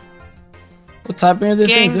scared. What type of this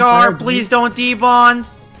thing? Is it fire? Gengar, please don't debond.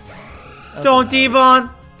 Don't debond.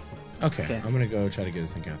 Okay, I'm gonna go try to get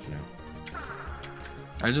this encounter now.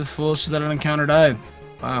 I just fooled shit that an encounter died.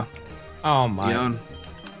 Wow. Oh my.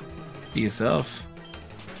 Be yourself.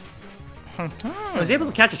 I was able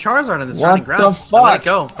to catch a Charizard in the What surrounding the grass. I let fuck? it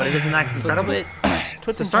go, but it isn't that So incredible.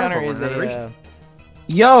 Twit's The starting encounter Pokemon is in another a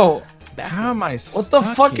Yo, basket. How am I what stuck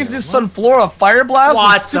the fuck here? is this What? Sunflora? Fire Blast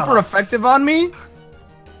What was the super effective on me?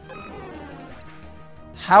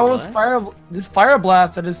 How was What? this Fire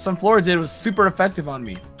Blast that this Sunflora did was super effective on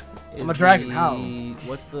me? Is a dragon, the- how?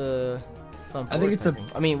 What's the I think it's a-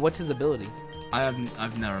 I mean, what's his ability?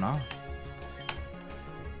 I've never known.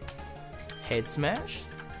 Head smash?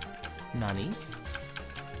 Nani?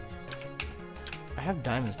 I have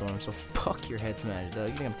Diamond Storm, so fuck your head smash, dog.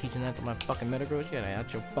 You think I'm teaching that to my fucking Metagross? You gotta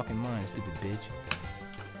out your fucking mind, stupid bitch.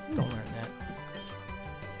 Don't learn that.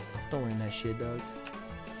 Don't learn that shit, dog.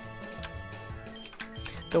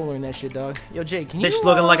 Don't learn that shit, dog. Yo, Jay, can you? Bitch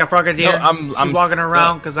looking like a frogadier. No, I'm walking stuck.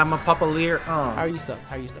 around because I'm a pupalier. How are Oh. you stuck?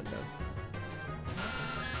 How are you stuck, dog?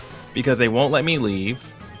 Because they won't let me leave,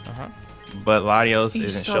 Uh-huh. but Latios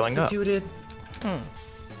isn't showing up.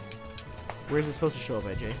 Where's it supposed to show up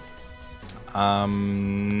at, Jay?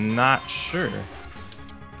 Not sure.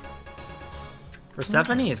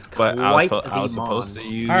 Persephone is But quite I was supposed to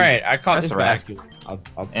use. All right, I caught this Tesseract, basket.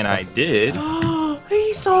 and I did.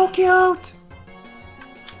 He's so cute.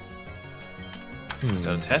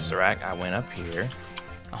 So Tesseract, I went up here.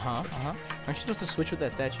 Aren't you supposed to switch with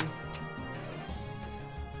that statue?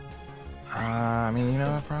 I mean, you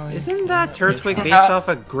know, I probably. Isn't that Turtwig based off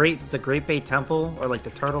a the Great Bay Temple or like the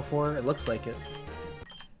Turtle Fort? It looks like it.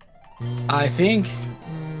 I think.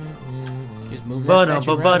 Just move that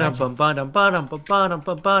statue around.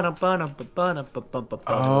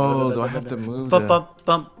 Oh, do I have to move the...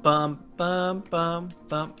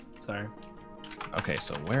 Sorry. Okay,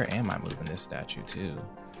 so where am I moving this statue to?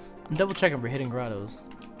 I'm double checking for hidden grottos.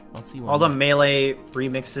 I don't see one. All the yet. melee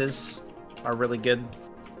remixes are really good.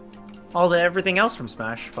 Everything else from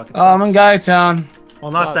Smash fucking Oh, I'm in Gaia Town.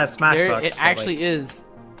 Well, not Dog, that Smash there- sucks. It but, actually like, is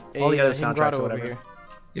a all the other hidden soundtracks grotto or over whatever. here.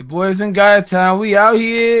 Your boys in Gaia Town. We out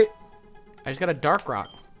here. I just got a dark rock.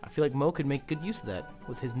 I feel like Mo could make good use of that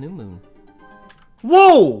with his new moon.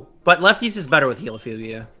 Whoa! But Lefties is better with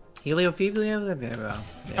Heliophilia. Heliophilia?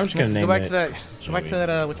 I'm just Let's gonna go name back to that. Go back to that.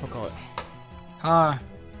 Whatchamacallit? Huh.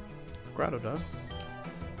 Grotto, dog.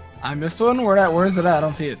 I missed one. Where is it at? I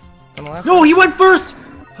don't see it. It's on the last No, one. he went first!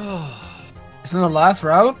 It's in the last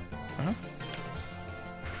route. Uh-huh.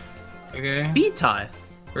 Okay. Speed tie.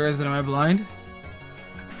 Where is it? Am I blind?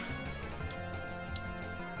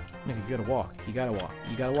 Nigga, you gotta walk. You gotta walk.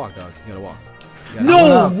 You gotta walk, dog. You gotta walk. You gotta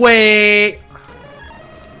No way!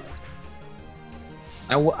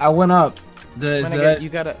 I went up. The, is Man, that... you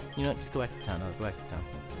gotta. You know, just go back to town, dog. Go back to town.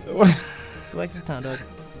 Go back to the town, dog.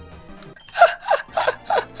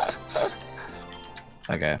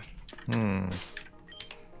 Okay. You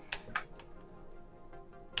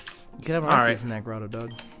could have All right. Arceus in that grotto,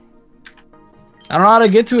 dog. I don't know how to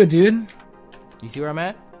get to it, dude. You see where I'm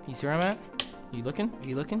at? You see where I'm at? You looking?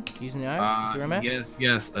 You looking? Using the eyes? You see where I'm at?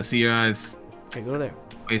 Yes, I see your eyes. Okay, go there.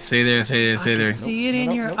 Wait, stay there. See it in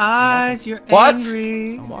Nope, your nope, eyes. You're What?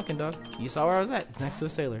 angry. I'm walking, dog. You saw where I was at. It's next to a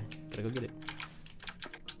sailor. Gotta go get it.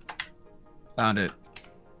 Found it.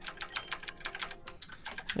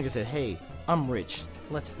 This nigga said, hey, I'm rich.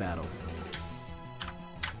 Let's battle.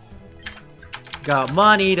 Got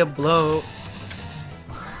money to blow.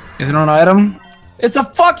 Is it an item? It's a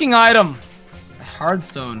fucking item.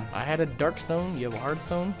 Hardstone. I had a dark stone. You have a hard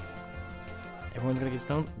stone. Everyone's gonna get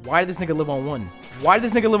stones. Why did this nigga live on one? Why did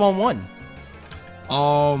this nigga live on one?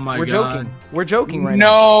 Oh my We're god. joking. We're joking right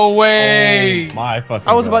now. No way. Oh, my fucking.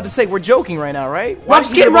 I was about God. to say we're joking right now, right? Why Rough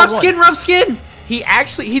did he skin, live on rough one? skin, rough skin.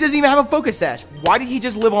 He doesn't even have a focus sash. Why did he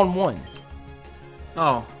just live on one?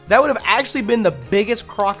 Oh, That would have actually been the biggest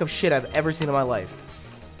crock of shit I've ever seen in my life.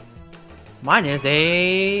 mine is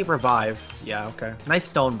a revive. Yeah, okay. Nice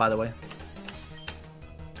stone, by the way.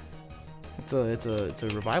 It's a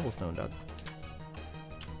revival stone, dog.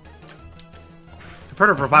 I've heard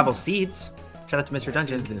of revival seeds. Shout out to Mr. What is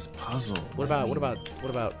Dungeon. this puzzle? What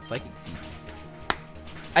about psychic seeds?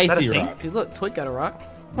 I that a see thing? rock. See, look, Twig got a rock.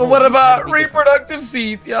 But No, what you just had about to be different. reproductive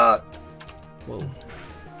seeds? Yeah. Whoa.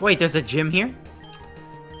 Wait, there's a gym here?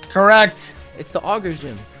 Correct. It's the Augur's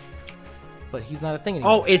gym. But he's not a thing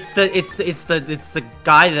anymore. Oh, it's the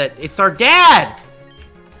guy that it's our dad.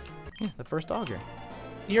 Yeah, the first Augur.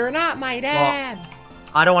 You're not my dad.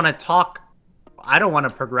 I don't want to talk. I don't want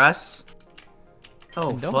to progress.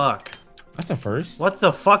 Oh Then don't. fuck. That's a first. What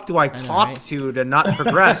the fuck do I know, talk right? to not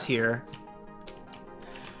progress here?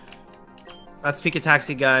 That's Pika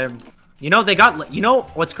Taxi guy. You know they got. You know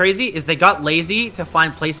what's crazy is they got lazy to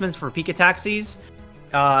find placements for Pika Taxis.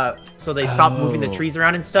 So they stopped moving the trees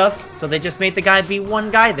around and stuff. So they just made the guy be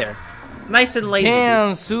one guy there. Nice and lazy.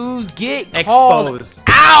 Damn, Suze, get called. Exposed.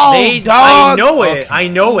 Ow, I dog. know it. I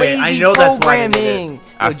know it. I Lazy know that's why they did it. programming.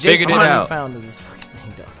 I Yo, Jake figured it finally out. Found this fucking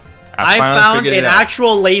thing, dog. I finally found figured an it out.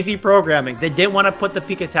 actual lazy programming. They didn't want to put the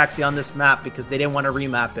Pika Taxi on this map because they didn't want to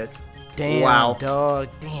remap it. Damn, Wow. dog.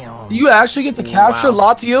 Damn. You actually get to capture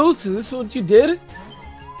Wow. Latios? Is this what you did?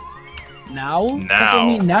 Now? What do you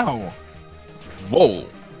mean now? Whoa.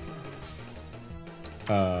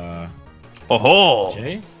 Oh,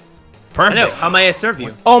 Jay? I perfect. know. How may I serve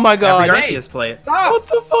you? Oh my Every god. Garcias play it. What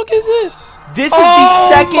the fuck is this? This is the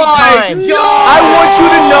second time. God.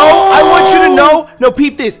 I want you to know. No,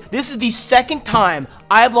 peep this. This is the second time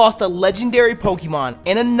I have lost a legendary Pokemon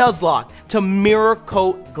in a Nuzlocke to Mirror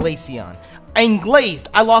Coat Glaceon. And Glazed,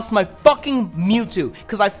 I lost my fucking Mewtwo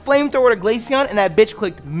because I flamethrowered a Glaceon and that bitch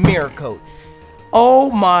clicked Mirror Coat.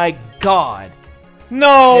 Oh my god.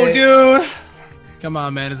 No, dude. Come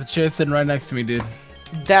on, man. There's a chair sitting right next to me, dude.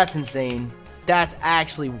 That's insane. That's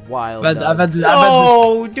actually wild. I've dog. had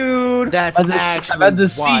No, dude. That's I've actually had the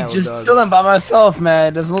seat wild, just dog. chilling by myself,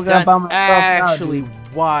 man. Just looking That's by myself actually now,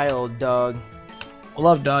 dude. wild, dog.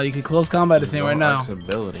 Hold up, dog. You can close combat the thing right now.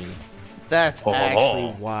 Ability. That's Oh.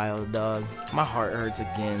 actually wild, dog. My heart hurts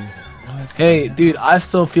again. Hey, dude, I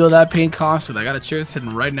still feel that pain constant. I got a chair sitting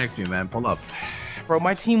right next to me, man. Pull up. Bro,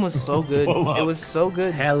 my team was so good. It was so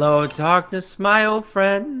good. Hello, darkness, my old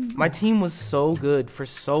friend. My team was so good for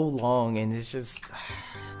so long, and it's just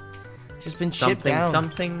been chipped Something, down.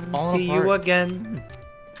 something. Falling See you apart. again.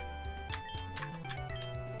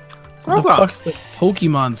 What the Grogu. fuck's the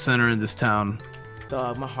Pokemon Center in this town?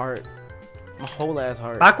 Dog, my heart, my whole ass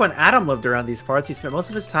heart. Back when Adam lived around these parts, he spent most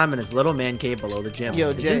of his time in his little man cave below the gym. Yo,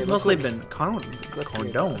 It Jay, has look mostly what- been let's see it,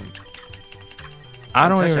 condoned. I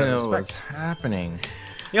don't Touch even out know respect. what's happening.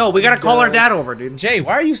 Yo, we gotta call our Dog. dad over, dude. Jay,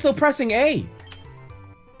 why are you still pressing A?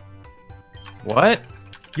 What?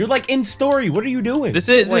 You're like in story. What are you doing? This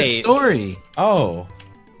isn't Wait. story. Oh.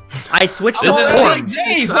 I switched This the is form. like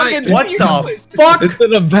Jay's What fucking. What the fuck? It's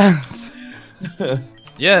an event.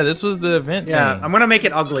 Yeah, this was the event. Yeah, thing. I'm gonna make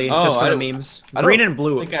it ugly Oh, just for I the don't- memes. I Green don't and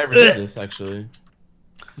blue. I think I ever did this actually.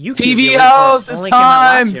 You TV only house, it's came out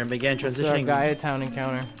last time. year and began This is our transitioning. Gaia Town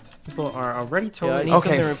encounter. People are already Yo, I totally. need Okay,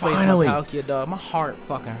 something to replace finally. my Palkia, dog. My heart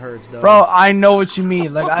fucking hurts, dog. Bro, I know what you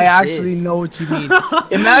mean. Like, fuck I is actually this? know what you mean.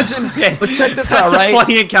 Imagine, Okay, but check this That's out, a right?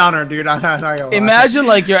 funny encounter, dude. I'm not gonna lie. Imagine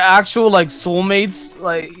like your actual like soulmates,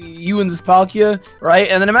 like you and this Palkia, right?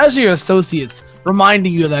 And then imagine your associates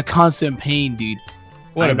reminding you of that constant pain, dude.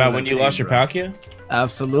 What I know about that when you pain, lost your bro. Palkia?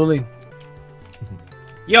 Absolutely.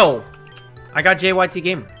 Yo, I got JYT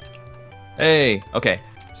Gamer. Hey, okay.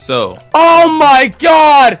 So Oh my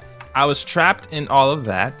god! I was trapped in all of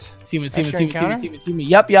that. Steven. That's your encounter?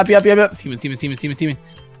 Yep. Steven.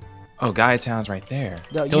 Oh, Gaia Town's right there.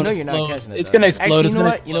 Dog, Don't you're not explode. catching it. It's dog. gonna explode, Actually, it's you know gonna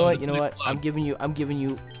what? You know what? explode, You know it's what? gonna I'm giving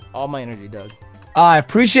you all my energy, Doug. I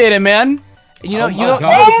appreciate it, man. And you know,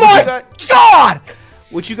 Oh my God!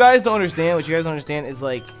 What you guys don't understand is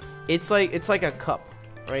like, it's like a cup,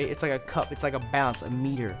 right? It's like a cup. It's like a bounce, a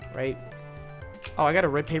meter, right? Oh, I got a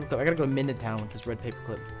red paper clip. I gotta go to Midnight Town with this red paper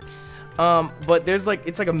clip. But there's like,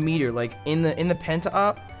 it's like a meter. Like in the Penta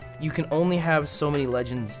op, you can only have so many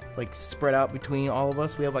legends like spread out between all of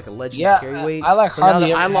us. We have like a legends carry weight. I like so now that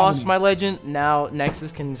hardly I ever lost have my legend, now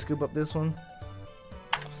Nexus can scoop up this one.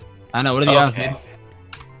 I know. What are the odds, dude?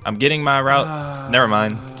 I'm getting my route. Never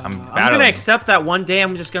mind. I'm battling. I'm gonna accept that one day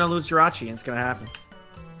I'm just gonna lose Jirachi, and it's gonna happen.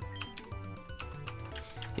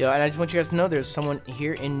 Yo, and I just want you guys to know there's someone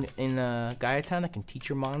here in Gaia Town that can teach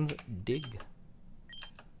your mons dig.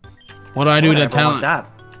 What do I do with that Whatever, talent?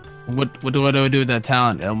 What do I do with that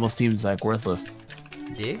talent? It almost seems like worthless.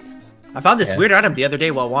 Dig? I found this weird item the other day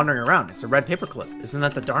while wandering around. It's a red paperclip. Isn't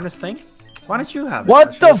that the darnest thing? Why don't you have it?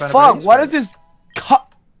 What the fuck? Why does this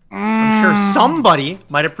I'm sure somebody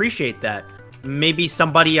might appreciate that. Maybe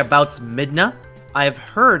somebody about Midna. I've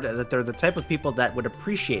heard that they're the type of people that would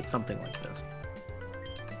appreciate something like this.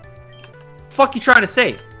 Fuck you trying to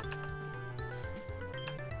say?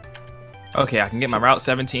 Okay, I can get my Route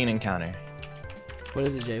 17 encounter. What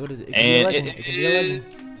is it, Jay? What is it? It can be a legend. It can be a legend.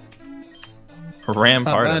 Ram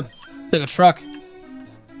Pardos. Like a truck.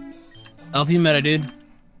 LP meta, dude.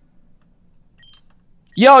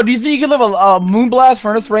 Yo, do you think you can live a Moonblast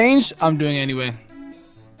Furnace range? I'm doing it anyway.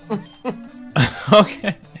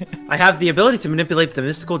 Okay. I have the ability to manipulate the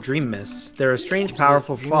mystical dream mists. They're a strange,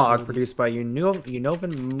 powerful fog produced by Unovan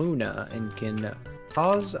Muna and can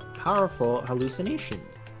cause powerful hallucinations.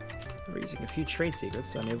 We're using a few trade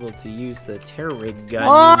secrets. I'm able to use the Terror Rig gun.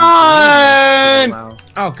 Come on!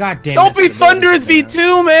 Oh god damn it. Don't be Thunderous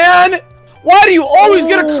V2, man! Why do you always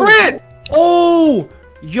get a crit? Oh!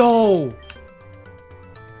 Yo!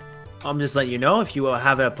 I'm just letting you know, if you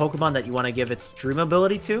have a Pokemon that you want to give its dream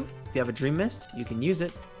ability to, if you have a Dream Mist, you can use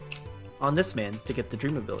it on this man to get the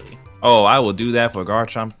dream ability. Oh, I will do that for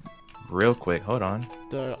Garchomp real quick. Hold on.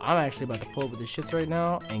 I'm actually about to pull up with the shits right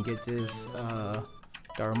now and get this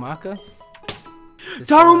Darumaka.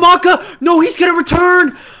 Darumaka! No, he's gonna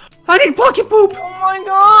return! I need Pocket Poop! Oh my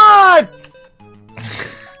god!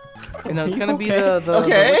 No, it's gonna be the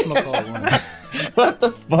whatchamacallit one. What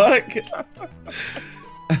the fuck?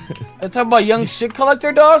 Let's talk about young shit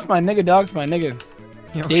collector dogs. My nigga dogs, my nigga.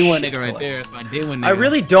 Day one nigga right there. It's my day one nigga. I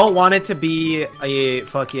really don't want it to be a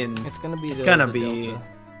fucking. It's gonna be. It's gonna be. Delta.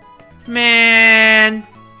 Man,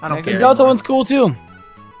 I don't Next care. The Delta one's cool too.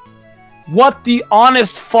 What the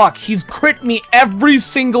honest fuck? He's crit me every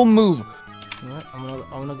single move. You know what? I'm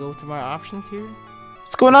gonna go to my options here.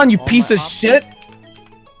 What's going on, you All piece my of options. shit?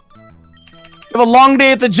 You have a long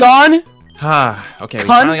day at the John? Ah, okay, we Cunt.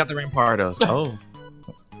 finally got the Rampardos. Oh.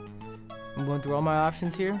 I'm going through all my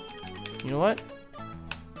options here. You know what?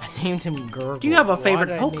 I named him Gurgle. Do you have a Why favorite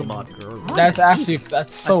did I name him Pokemon? Gurgle? That's actually so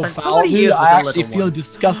spent so foul, many dude. years with I a actually little feel one.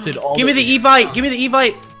 disgusted all Give me the the Evite! Give me the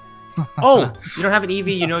Evite! Oh, you don't have an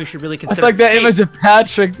Eevee? You know you should really It's consider. like that Hey, image of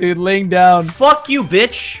Patrick, dude, laying down. Fuck you,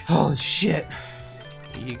 bitch! Holy shit.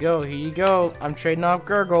 Here you go. Here you go. I'm trading off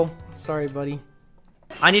Gurgle. Sorry, buddy.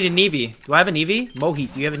 I need an Eevee. Do I have an Eevee?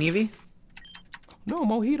 Mohit, do you have an Eevee? No,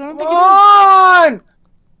 Mohit. I don't think Come you on!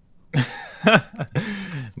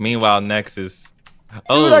 Meanwhile, Nexus. Dude,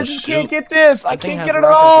 Oh, I just can't shoot. get this. I do. can't Has get it at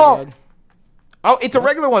rock all. paper, Dad. Oh, it's a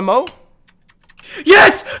regular one, Mo.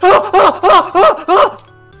 Yes!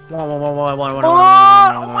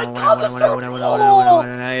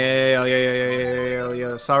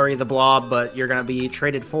 Sorry, the blob, but you're gonna be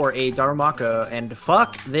traded for a Darumaka, and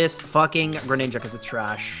fuck this fucking Greninja because it's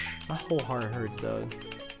trash. My whole heart hurts, dog.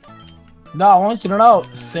 No, I want you to know.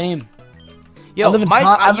 Same. Yo, live in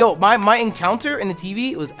my encounter in the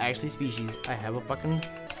TV was actually species. I have a fucking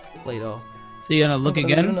Play-Doh. So you gonna look I'm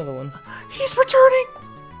gonna again? do another one. He's returning.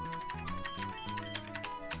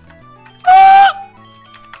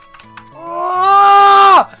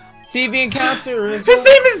 TV encounter is. His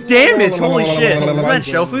name is Damage. Holy shit! Isn't that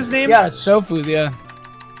Shofu's name? Yeah, it's Shofu's, yeah.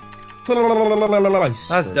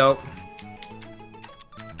 That's dope.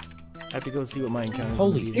 I have to go see what my encounter is.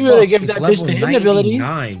 Holy You really give It's that bitch level the hidden ability.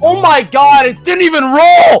 99, Oh dog. my god, it didn't even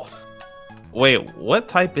roll! Wait, what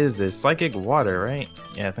type is this? Psychic water, right?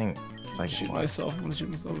 Yeah, I think psychic Shoot water. myself. I'm gonna shoot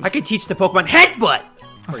myself. I could teach the Pokemon Headbutt.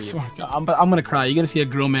 I swear to God, I'm gonna cry. You're gonna see a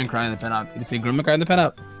grown man cry in the pen up. You gonna see a grown man cry in the pen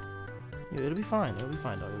up. Yeah, it'll be fine. It'll be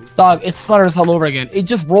fine, dog. It'll be fine. Dog, it's Thunderous all over again. It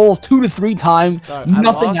just rolls 2 to 3 times. Dog,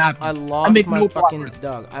 Nothing happens. I lost make my no fucking progress.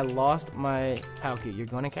 dog. I lost my Palkia. You're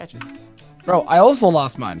gonna catch it. Bro, I also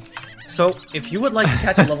lost mine. So, if you would like to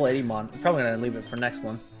catch a level 80 mon, I'm probably gonna leave it for next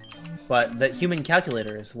one. But the human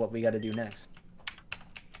calculator is what we got to do next.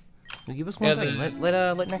 Give us 1 second.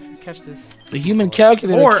 Let Nexus catch this. The human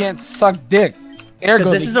calculator can't suck dick.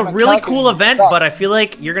 Because this is a really cool event, but I feel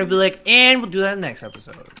like you're gonna be like, and we'll do that in the next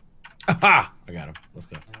episode. Aha! I got him. Let's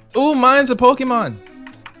go. Ooh, mine's a Pokemon.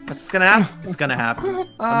 What's gonna happen? It's gonna happen.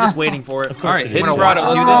 I'm just waiting for it. All right, I'm hidden gonna brought watch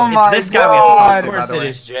up. us do this. It's this guy we have to talk Of to, by course the it way.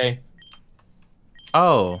 is, Jay.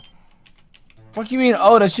 Oh. Fuck you mean?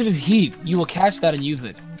 Oh, that shit is heat. You will catch that and use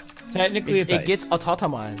it. Technically, it's It ice. gets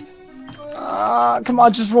autotomized. Come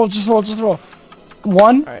on, just roll. 1,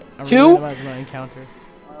 All right, I'm 2. randomizing my encounter.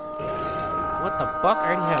 What the fuck?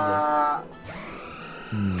 I already have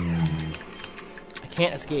this. I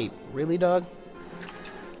can't escape. Really, dog?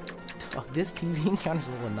 Dog, this TV encounter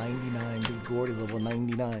is level 99. This gourd is level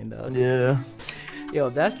 99, dog. Yeah. Yo,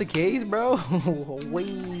 if that's the case, bro.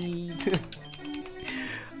 Wait.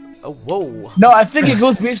 Oh, whoa. No, I think it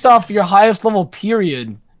goes based off your highest level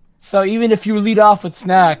period. So even if you lead off with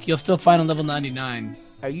Snack, you'll still find on level 99.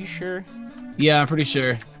 Are you sure? Yeah, I'm pretty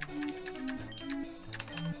sure.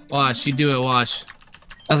 Watch, you do it, watch.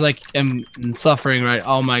 I was like, I'm suffering, right?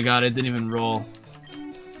 Oh my god, it didn't even roll.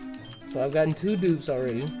 So I've gotten 2 dupes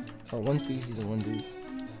already. Or 1 species and 1 dupe.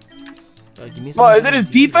 Give me Oh, is it his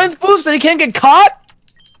defense boost that he can't get caught?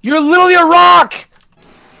 You're literally a rock!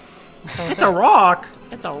 It's a rock.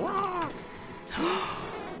 It's a rock!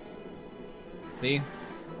 See?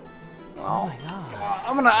 Oh my god.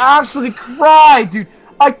 I'm gonna absolutely cry, dude.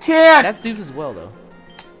 I can't! That's dupes as well, though.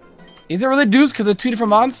 Is it really dudes because they're 2 different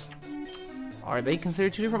mons? Are they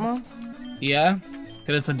considered 2 different mons? Yeah,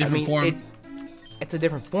 because it's a different form. It's a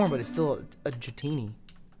different form, but it's still a Dratini.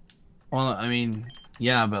 Well, I mean,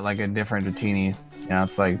 yeah, but like a different Dratini. Yeah,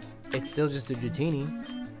 it's like... It's still just a Dratini.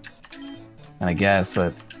 I guess,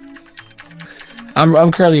 but...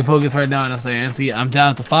 I'm currently focused right now, and I'm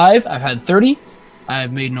down to 5. I've had 30.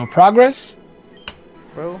 I've made no progress.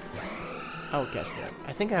 Bro, I'll catch that.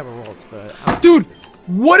 I think I have a waltz, but I'll Dude, catch this.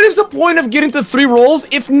 what is the point of getting to 3 rolls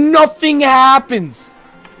if nothing happens?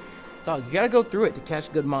 Dog, you gotta go through it to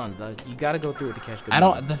catch good mons, dog. You gotta go through it to catch good I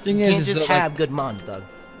don't. mons. The thing You is, can't is just that, like, have good mons, dog.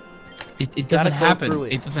 It gotta doesn't go happen. through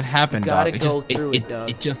it. It doesn't happen, You gotta dog. go through it, dog.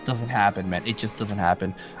 It just doesn't happen, man. It just doesn't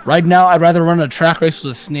happen. Right now, I'd rather run a track race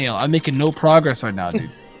with a snail. I'm making no progress right now, dude.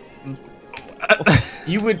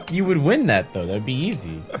 You would win that though. That'd be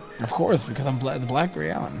easy. Of course, because I'm the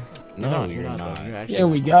Blackberry Allen. No, you're not. Dog. You're actually Here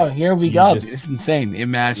we not. go. Here we go. just Dude. It's insane.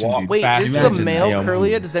 Imagine, walk dude. Wait, Fast this is a matches male snail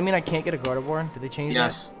Curlia? move. Does that mean I can't get a Gardevoir? Did they change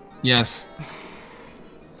Yes. Yes.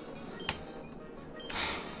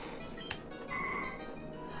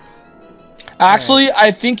 Actually,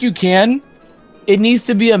 I think you can. It needs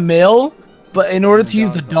to be a male, but in order to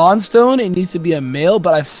use the Dawnstone, it needs to be a male,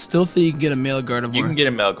 but I still think you can get a male Gardevoir. You can get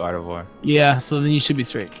a male Gardevoir. Yeah, so then you should be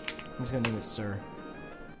straight. that? I'm just gonna name it Sir.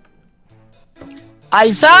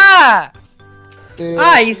 Isa!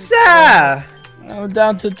 Isa! I'm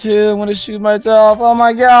down to 2. I'm gonna shoot myself. Oh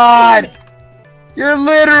my god! You're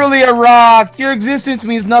literally a rock. Your existence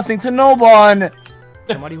means nothing to no one.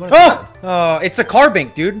 Then why do you want to Oh, it's a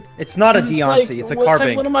Carbink, dude. It's not a It's Deontay, like- it's a like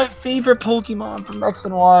Carbink. one of my favorite Pokemon from X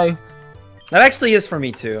and Y. That actually is for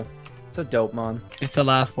me too. It's a dope mon. It's the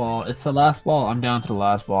last ball. It's the last ball. I'm down to the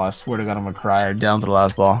last ball. I swear to God, I'm gonna cry. I'm down to the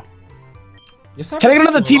last ball. Can I get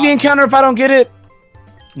another TV encounter if I don't get it?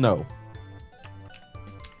 No.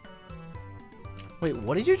 Wait,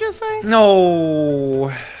 what did you just say?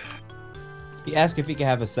 No. He asked if he could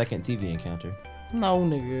have a second TV encounter. No,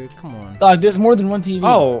 nigga, come on. Dog, there's more than one TV.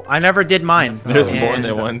 Oh, I never did mine. There's And more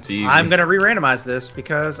than one TV. I'm gonna re-randomize this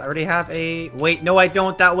because I already have a. Wait, no, I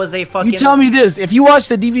don't. That was a fucking. You tell me this. If you watch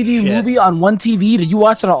the DVD Shit. movie on one TV, did you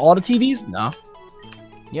watch it on all the TVs? No.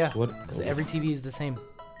 Yeah, What? because every TV is the same.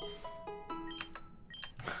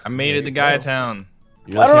 I made it to Gaia Town.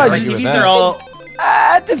 You I don't know, can't My argue with TVs that. are all.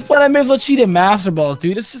 At this point, I may as well cheat in Master Balls,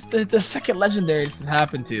 dude. It's just the second legendary this has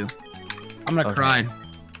happened to. I'm gonna Okay. cry.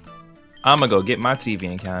 I'm gonna go get my TV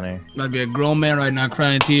encounter. Might be a grown man right now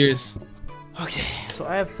crying tears. Okay, so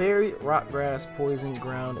I have Fairy, Rock Grass, Poison,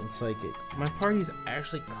 Ground, and Psychic. My party's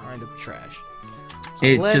actually kind of trash. So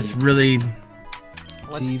It's let's just really.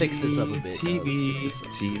 fix this up a bit. TV,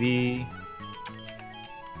 TV.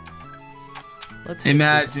 Let's fix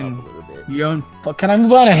Imagine this up a little bit. your own. Can I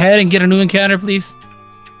move on ahead and get a new encounter, please?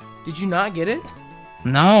 Did you not get it?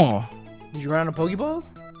 No. Did you run out of Pokeballs?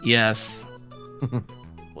 Yes.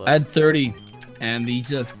 What? I had 30, and he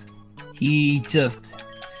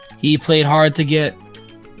played hard to get.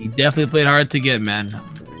 He definitely played hard to get, man.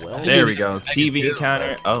 Well, There we go. TV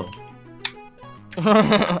encounter. Oh.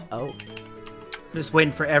 oh. Just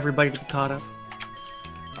waiting for everybody to be caught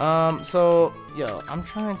up. So, yo, I'm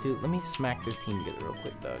trying to... Let me smack this team together real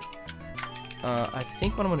quick, dog. I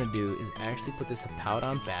think what I'm gonna do is actually put this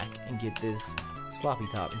Hippowdon back and get this Sloppy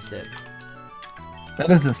Top instead.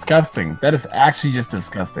 That is disgusting. That is actually just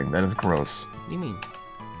disgusting. That is gross. What do you mean?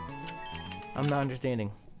 I'm not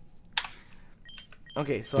understanding.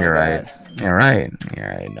 Okay, so You're I right. got... You're right. You're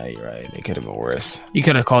right. No, you're right. It could have been worse. You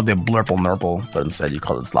could have called it Blurple Nurple, but instead you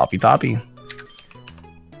called it Sloppy Toppy.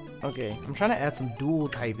 Okay, I'm trying to add some dual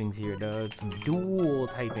typings here, dog. Some dual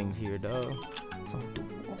typings here, dog.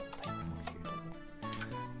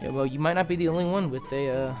 Yeah, well, you might not be the only one with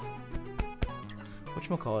a,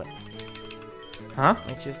 whatchamacallit. Huh?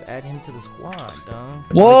 Let's just add him to the squad, dog.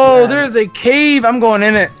 Whoa, there's a cave. I'm going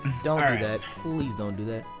in it. Don't do that. Please don't do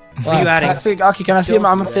that. What are you adding? Okay, can I see? I'm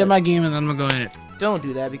Don't gonna do save that. my game and then I'm gonna go in it. Don't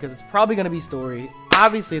do that because it's probably going to be story.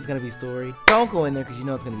 Obviously, it's going to be story. Don't go in there because you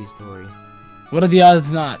know it's going to be story. What are the odds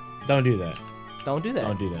it's not? Don't do that. Don't do that.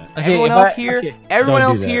 Don't do that. Okay, Everyone if else I- here, okay. everyone Don't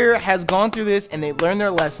do else that. here has gone through this and they've learned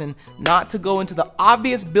their lesson not to go into the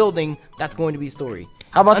obvious building that's going to be story.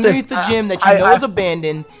 How about Underneath this? the gym that you know is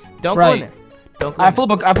abandoned, don't go in Right. there. Don't go I in flip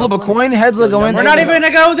there. a Don't go in coin. there. Heads will go No, in. We're no, not no, even no.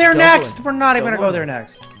 gonna go there Don't go next. in. We're not even Don't gonna go go there in.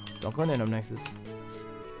 next. Don't go in there, no Nexus.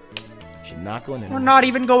 You should not go in there. We're no not Nexus.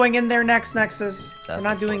 even going in there next, Nexus. We're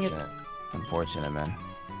not doing it. It's unfortunate, man.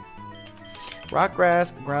 Rock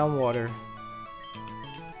grass, groundwater.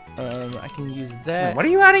 I can use that. Wait, what are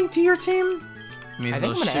you adding to your team? Means I think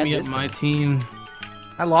they'll I'm gonna add shimmy up this my thing. team.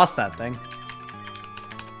 I lost that thing.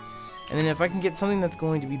 And then if I can get something that's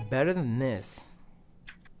going to be better than this.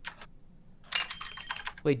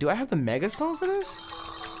 Wait, do I have the Mega Stone for this?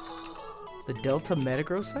 The Delta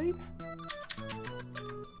Metagrow site?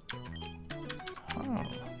 Oh.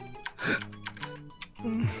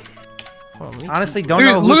 Hold on, let me Honestly, don't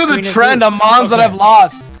know Dude, whose look at screen the is trend who. of mons that I've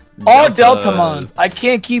lost. All Delta Deltas. mons. I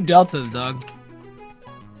can't keep Deltas, dog.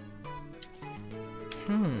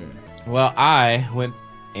 Well, I went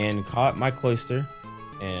and caught my cloister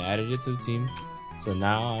and added it to the team. So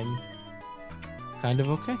now I'm kind of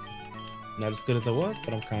okay. Not as good as I was,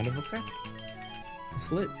 but I'm kind of okay.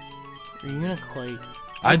 It's lit. Are you gonna clay?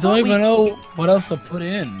 I thought don't we- even know what else to put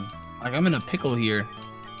in. Like, I'm in a pickle here.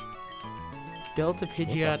 Delta What the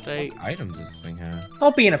Pidgeotite. fuck items does this thing have?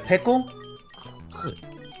 Don't be in a pickle.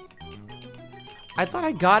 I thought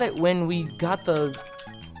I got it when we got the.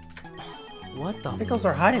 What the? Pickles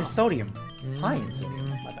are high in sodium. High in sodium.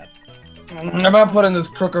 My bad. I'm about to put in this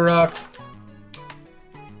Crooked Rock.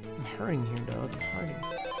 I'm hurting here, dog. I'm hurting.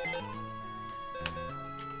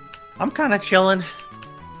 I'm kind of chilling.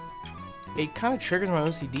 It kind of triggers my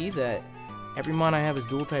OCD that every mon I have is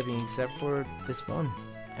dual typing except for this one.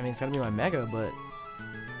 I mean, it's gonna be my Mega, but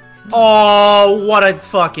Oh, what a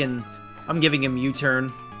fucking... I'm giving him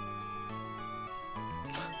U-turn.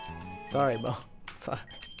 it's alright, bro. It's alright.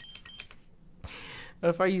 What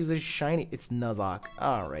if I use this shiny? It's Nuzlocke.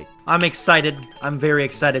 Alright. I'm excited. I'm very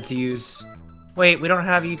excited to use... Wait, we don't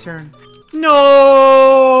have U-turn.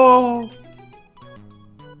 No!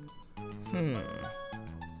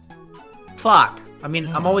 Fuck. I mean,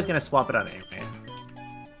 I'm always gonna swap it out anyway.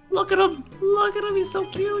 Look at him! Look at him! He's so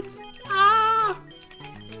cute! Ah!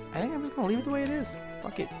 I think I'm just gonna leave it the way it is.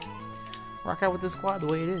 Fuck it. Rock out with this squad the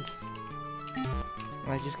way it is.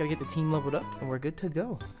 I just gotta get the team leveled up and we're good to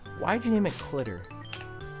go. Why'd you name it Clitter?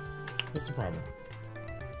 What's the problem?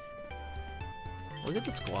 Look at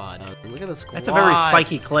the squad. Look at the squad. That's a very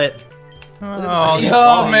spiky clit. Look at the Oh, squad.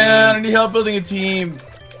 yo, man. I need help building a team.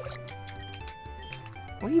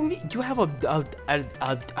 What do you mean? You have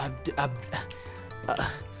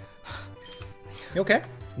You okay?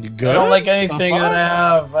 You I good? don't like anything that I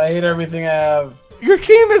have. I hate everything I have. Your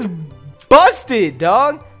team is busted,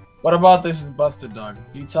 dog. What about this is busted, dog?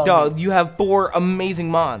 You tell Dog, me. you have 4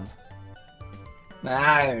 amazing mons. Nah.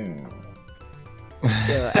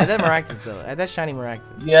 Yeah, add that Maractus though. Add that shiny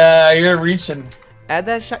Maractus. Yeah, you're reaching. Add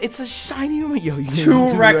that shiny. It's a shiny. Yo, you Too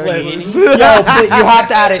too reckless. Yo, but you have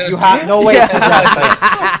to add it. You have no way.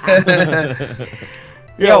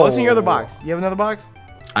 Yo, what's in your other box? You have another box?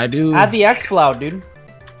 I do. Add the X-Bloud, dude.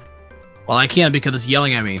 Well, I can't because it's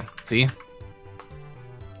yelling at me. See?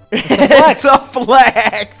 It's a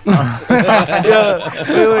flex. Yeah.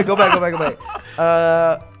 Wait, go back.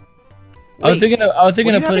 I was thinking of what do you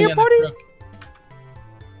putting have in in your the party? crook.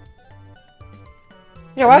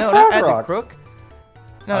 Yeah, why No, not add the Frog? crook.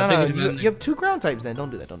 I No, think no. it's in You have 2 ground types then. Don't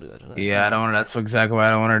do that. Don't do that. Yeah, I don't want. That's exactly why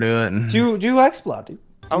I don't want to do it. Do X-Bloud, dude.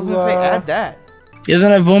 I was gonna say add that. He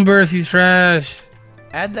doesn't have boom burst. He's trash.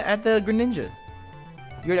 Add the Greninja.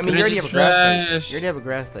 You already have a Greninja's grass type. trash. You already have a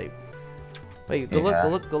grass type. Wait, go Yeah.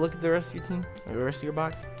 look at the rest of your team. Or the rest of your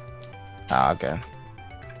box. Ah, okay.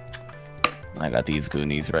 I got these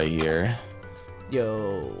goonies right here.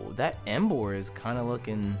 Yo, that Embor is kind of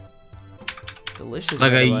looking. Delicious.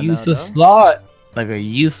 Like right a about useless now, slot. Like a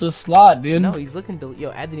useless slot, dude. No, he's looking.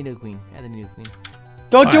 Yo, add the Nido Queen. Add the Nido Queen.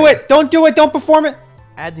 Don't do it. Don't do it. Don't perform it.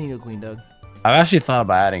 Add the Nido Queen, Doug. I've actually thought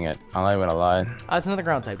about adding it. I'm not gonna lie. It's another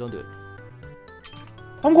ground type. Don't do it.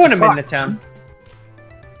 I'm going to Midnight Town.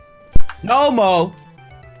 No, Mo.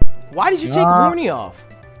 Why did you take Horny off?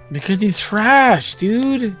 Because he's trash,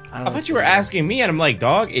 dude. I thought you were asking me, and I'm like,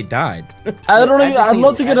 dog, it died. I don't even. I'd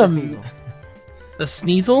love to get a Sneasel.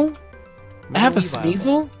 Sneasel. I have a Weavile.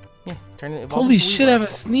 Sneasel. Yeah, turn it. Holy shit, I have a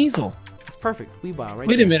Sneasel. It's perfect. Weavile right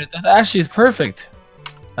Wait there. a minute, that actually is perfect.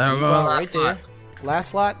 I don't know. Weavile right there. Last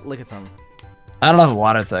slot. Look at some. I don't have a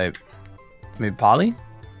water type. Maybe Polly?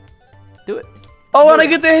 Do it. Oh, and I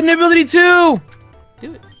get the hidden ability too!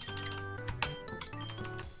 Do it.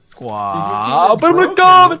 Squad.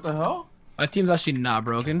 What the hell? My team's actually not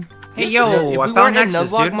broken. Hey, Listen, yo, if I we found weren't in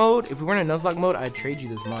Nexus, Nuzlocke dude. mode, if we weren't in Nuzlocke mode, I'd trade you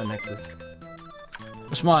this mod Nexus.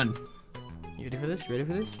 Which one? You ready for this? You ready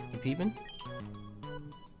for this? You peeping?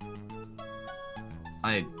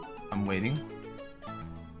 I'm waiting.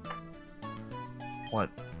 What?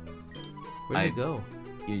 Where did you go?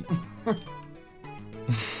 You,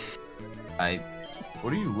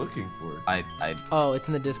 What are you looking for? Oh, it's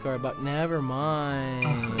in the discard, but never mind.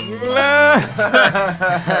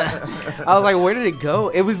 I was like, where did it go?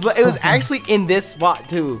 It was actually in this spot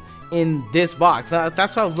too, in this box. That's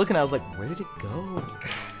what I was looking at. I was like, where did it go?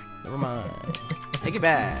 Never mind. Take it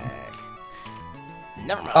back.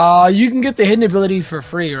 Never mind. you can get the hidden abilities for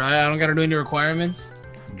free, right? I don't gotta do any requirements.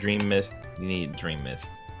 Dream Mist. You need Dream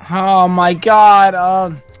Mist. Oh my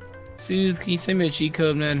god. Suze, can you send me a cheat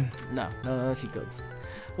code, man? No cheat codes.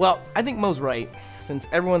 Well, I think Mo's right. Since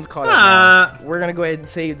everyone's caught up now, we're gonna go ahead and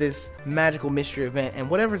save this magical mystery event and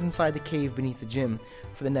whatever's inside the cave beneath the gym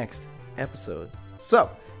for the next episode. So,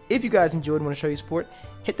 if you guys enjoyed and want to show your support,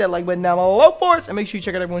 hit that like button down below for us, and make sure you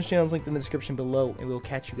check out everyone's channels linked in the description below, and we'll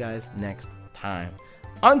catch you guys next time.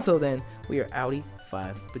 Until then, we are outie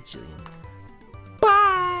 5 bajillion.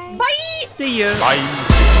 Bye! Bye. See ya.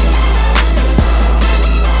 Bye.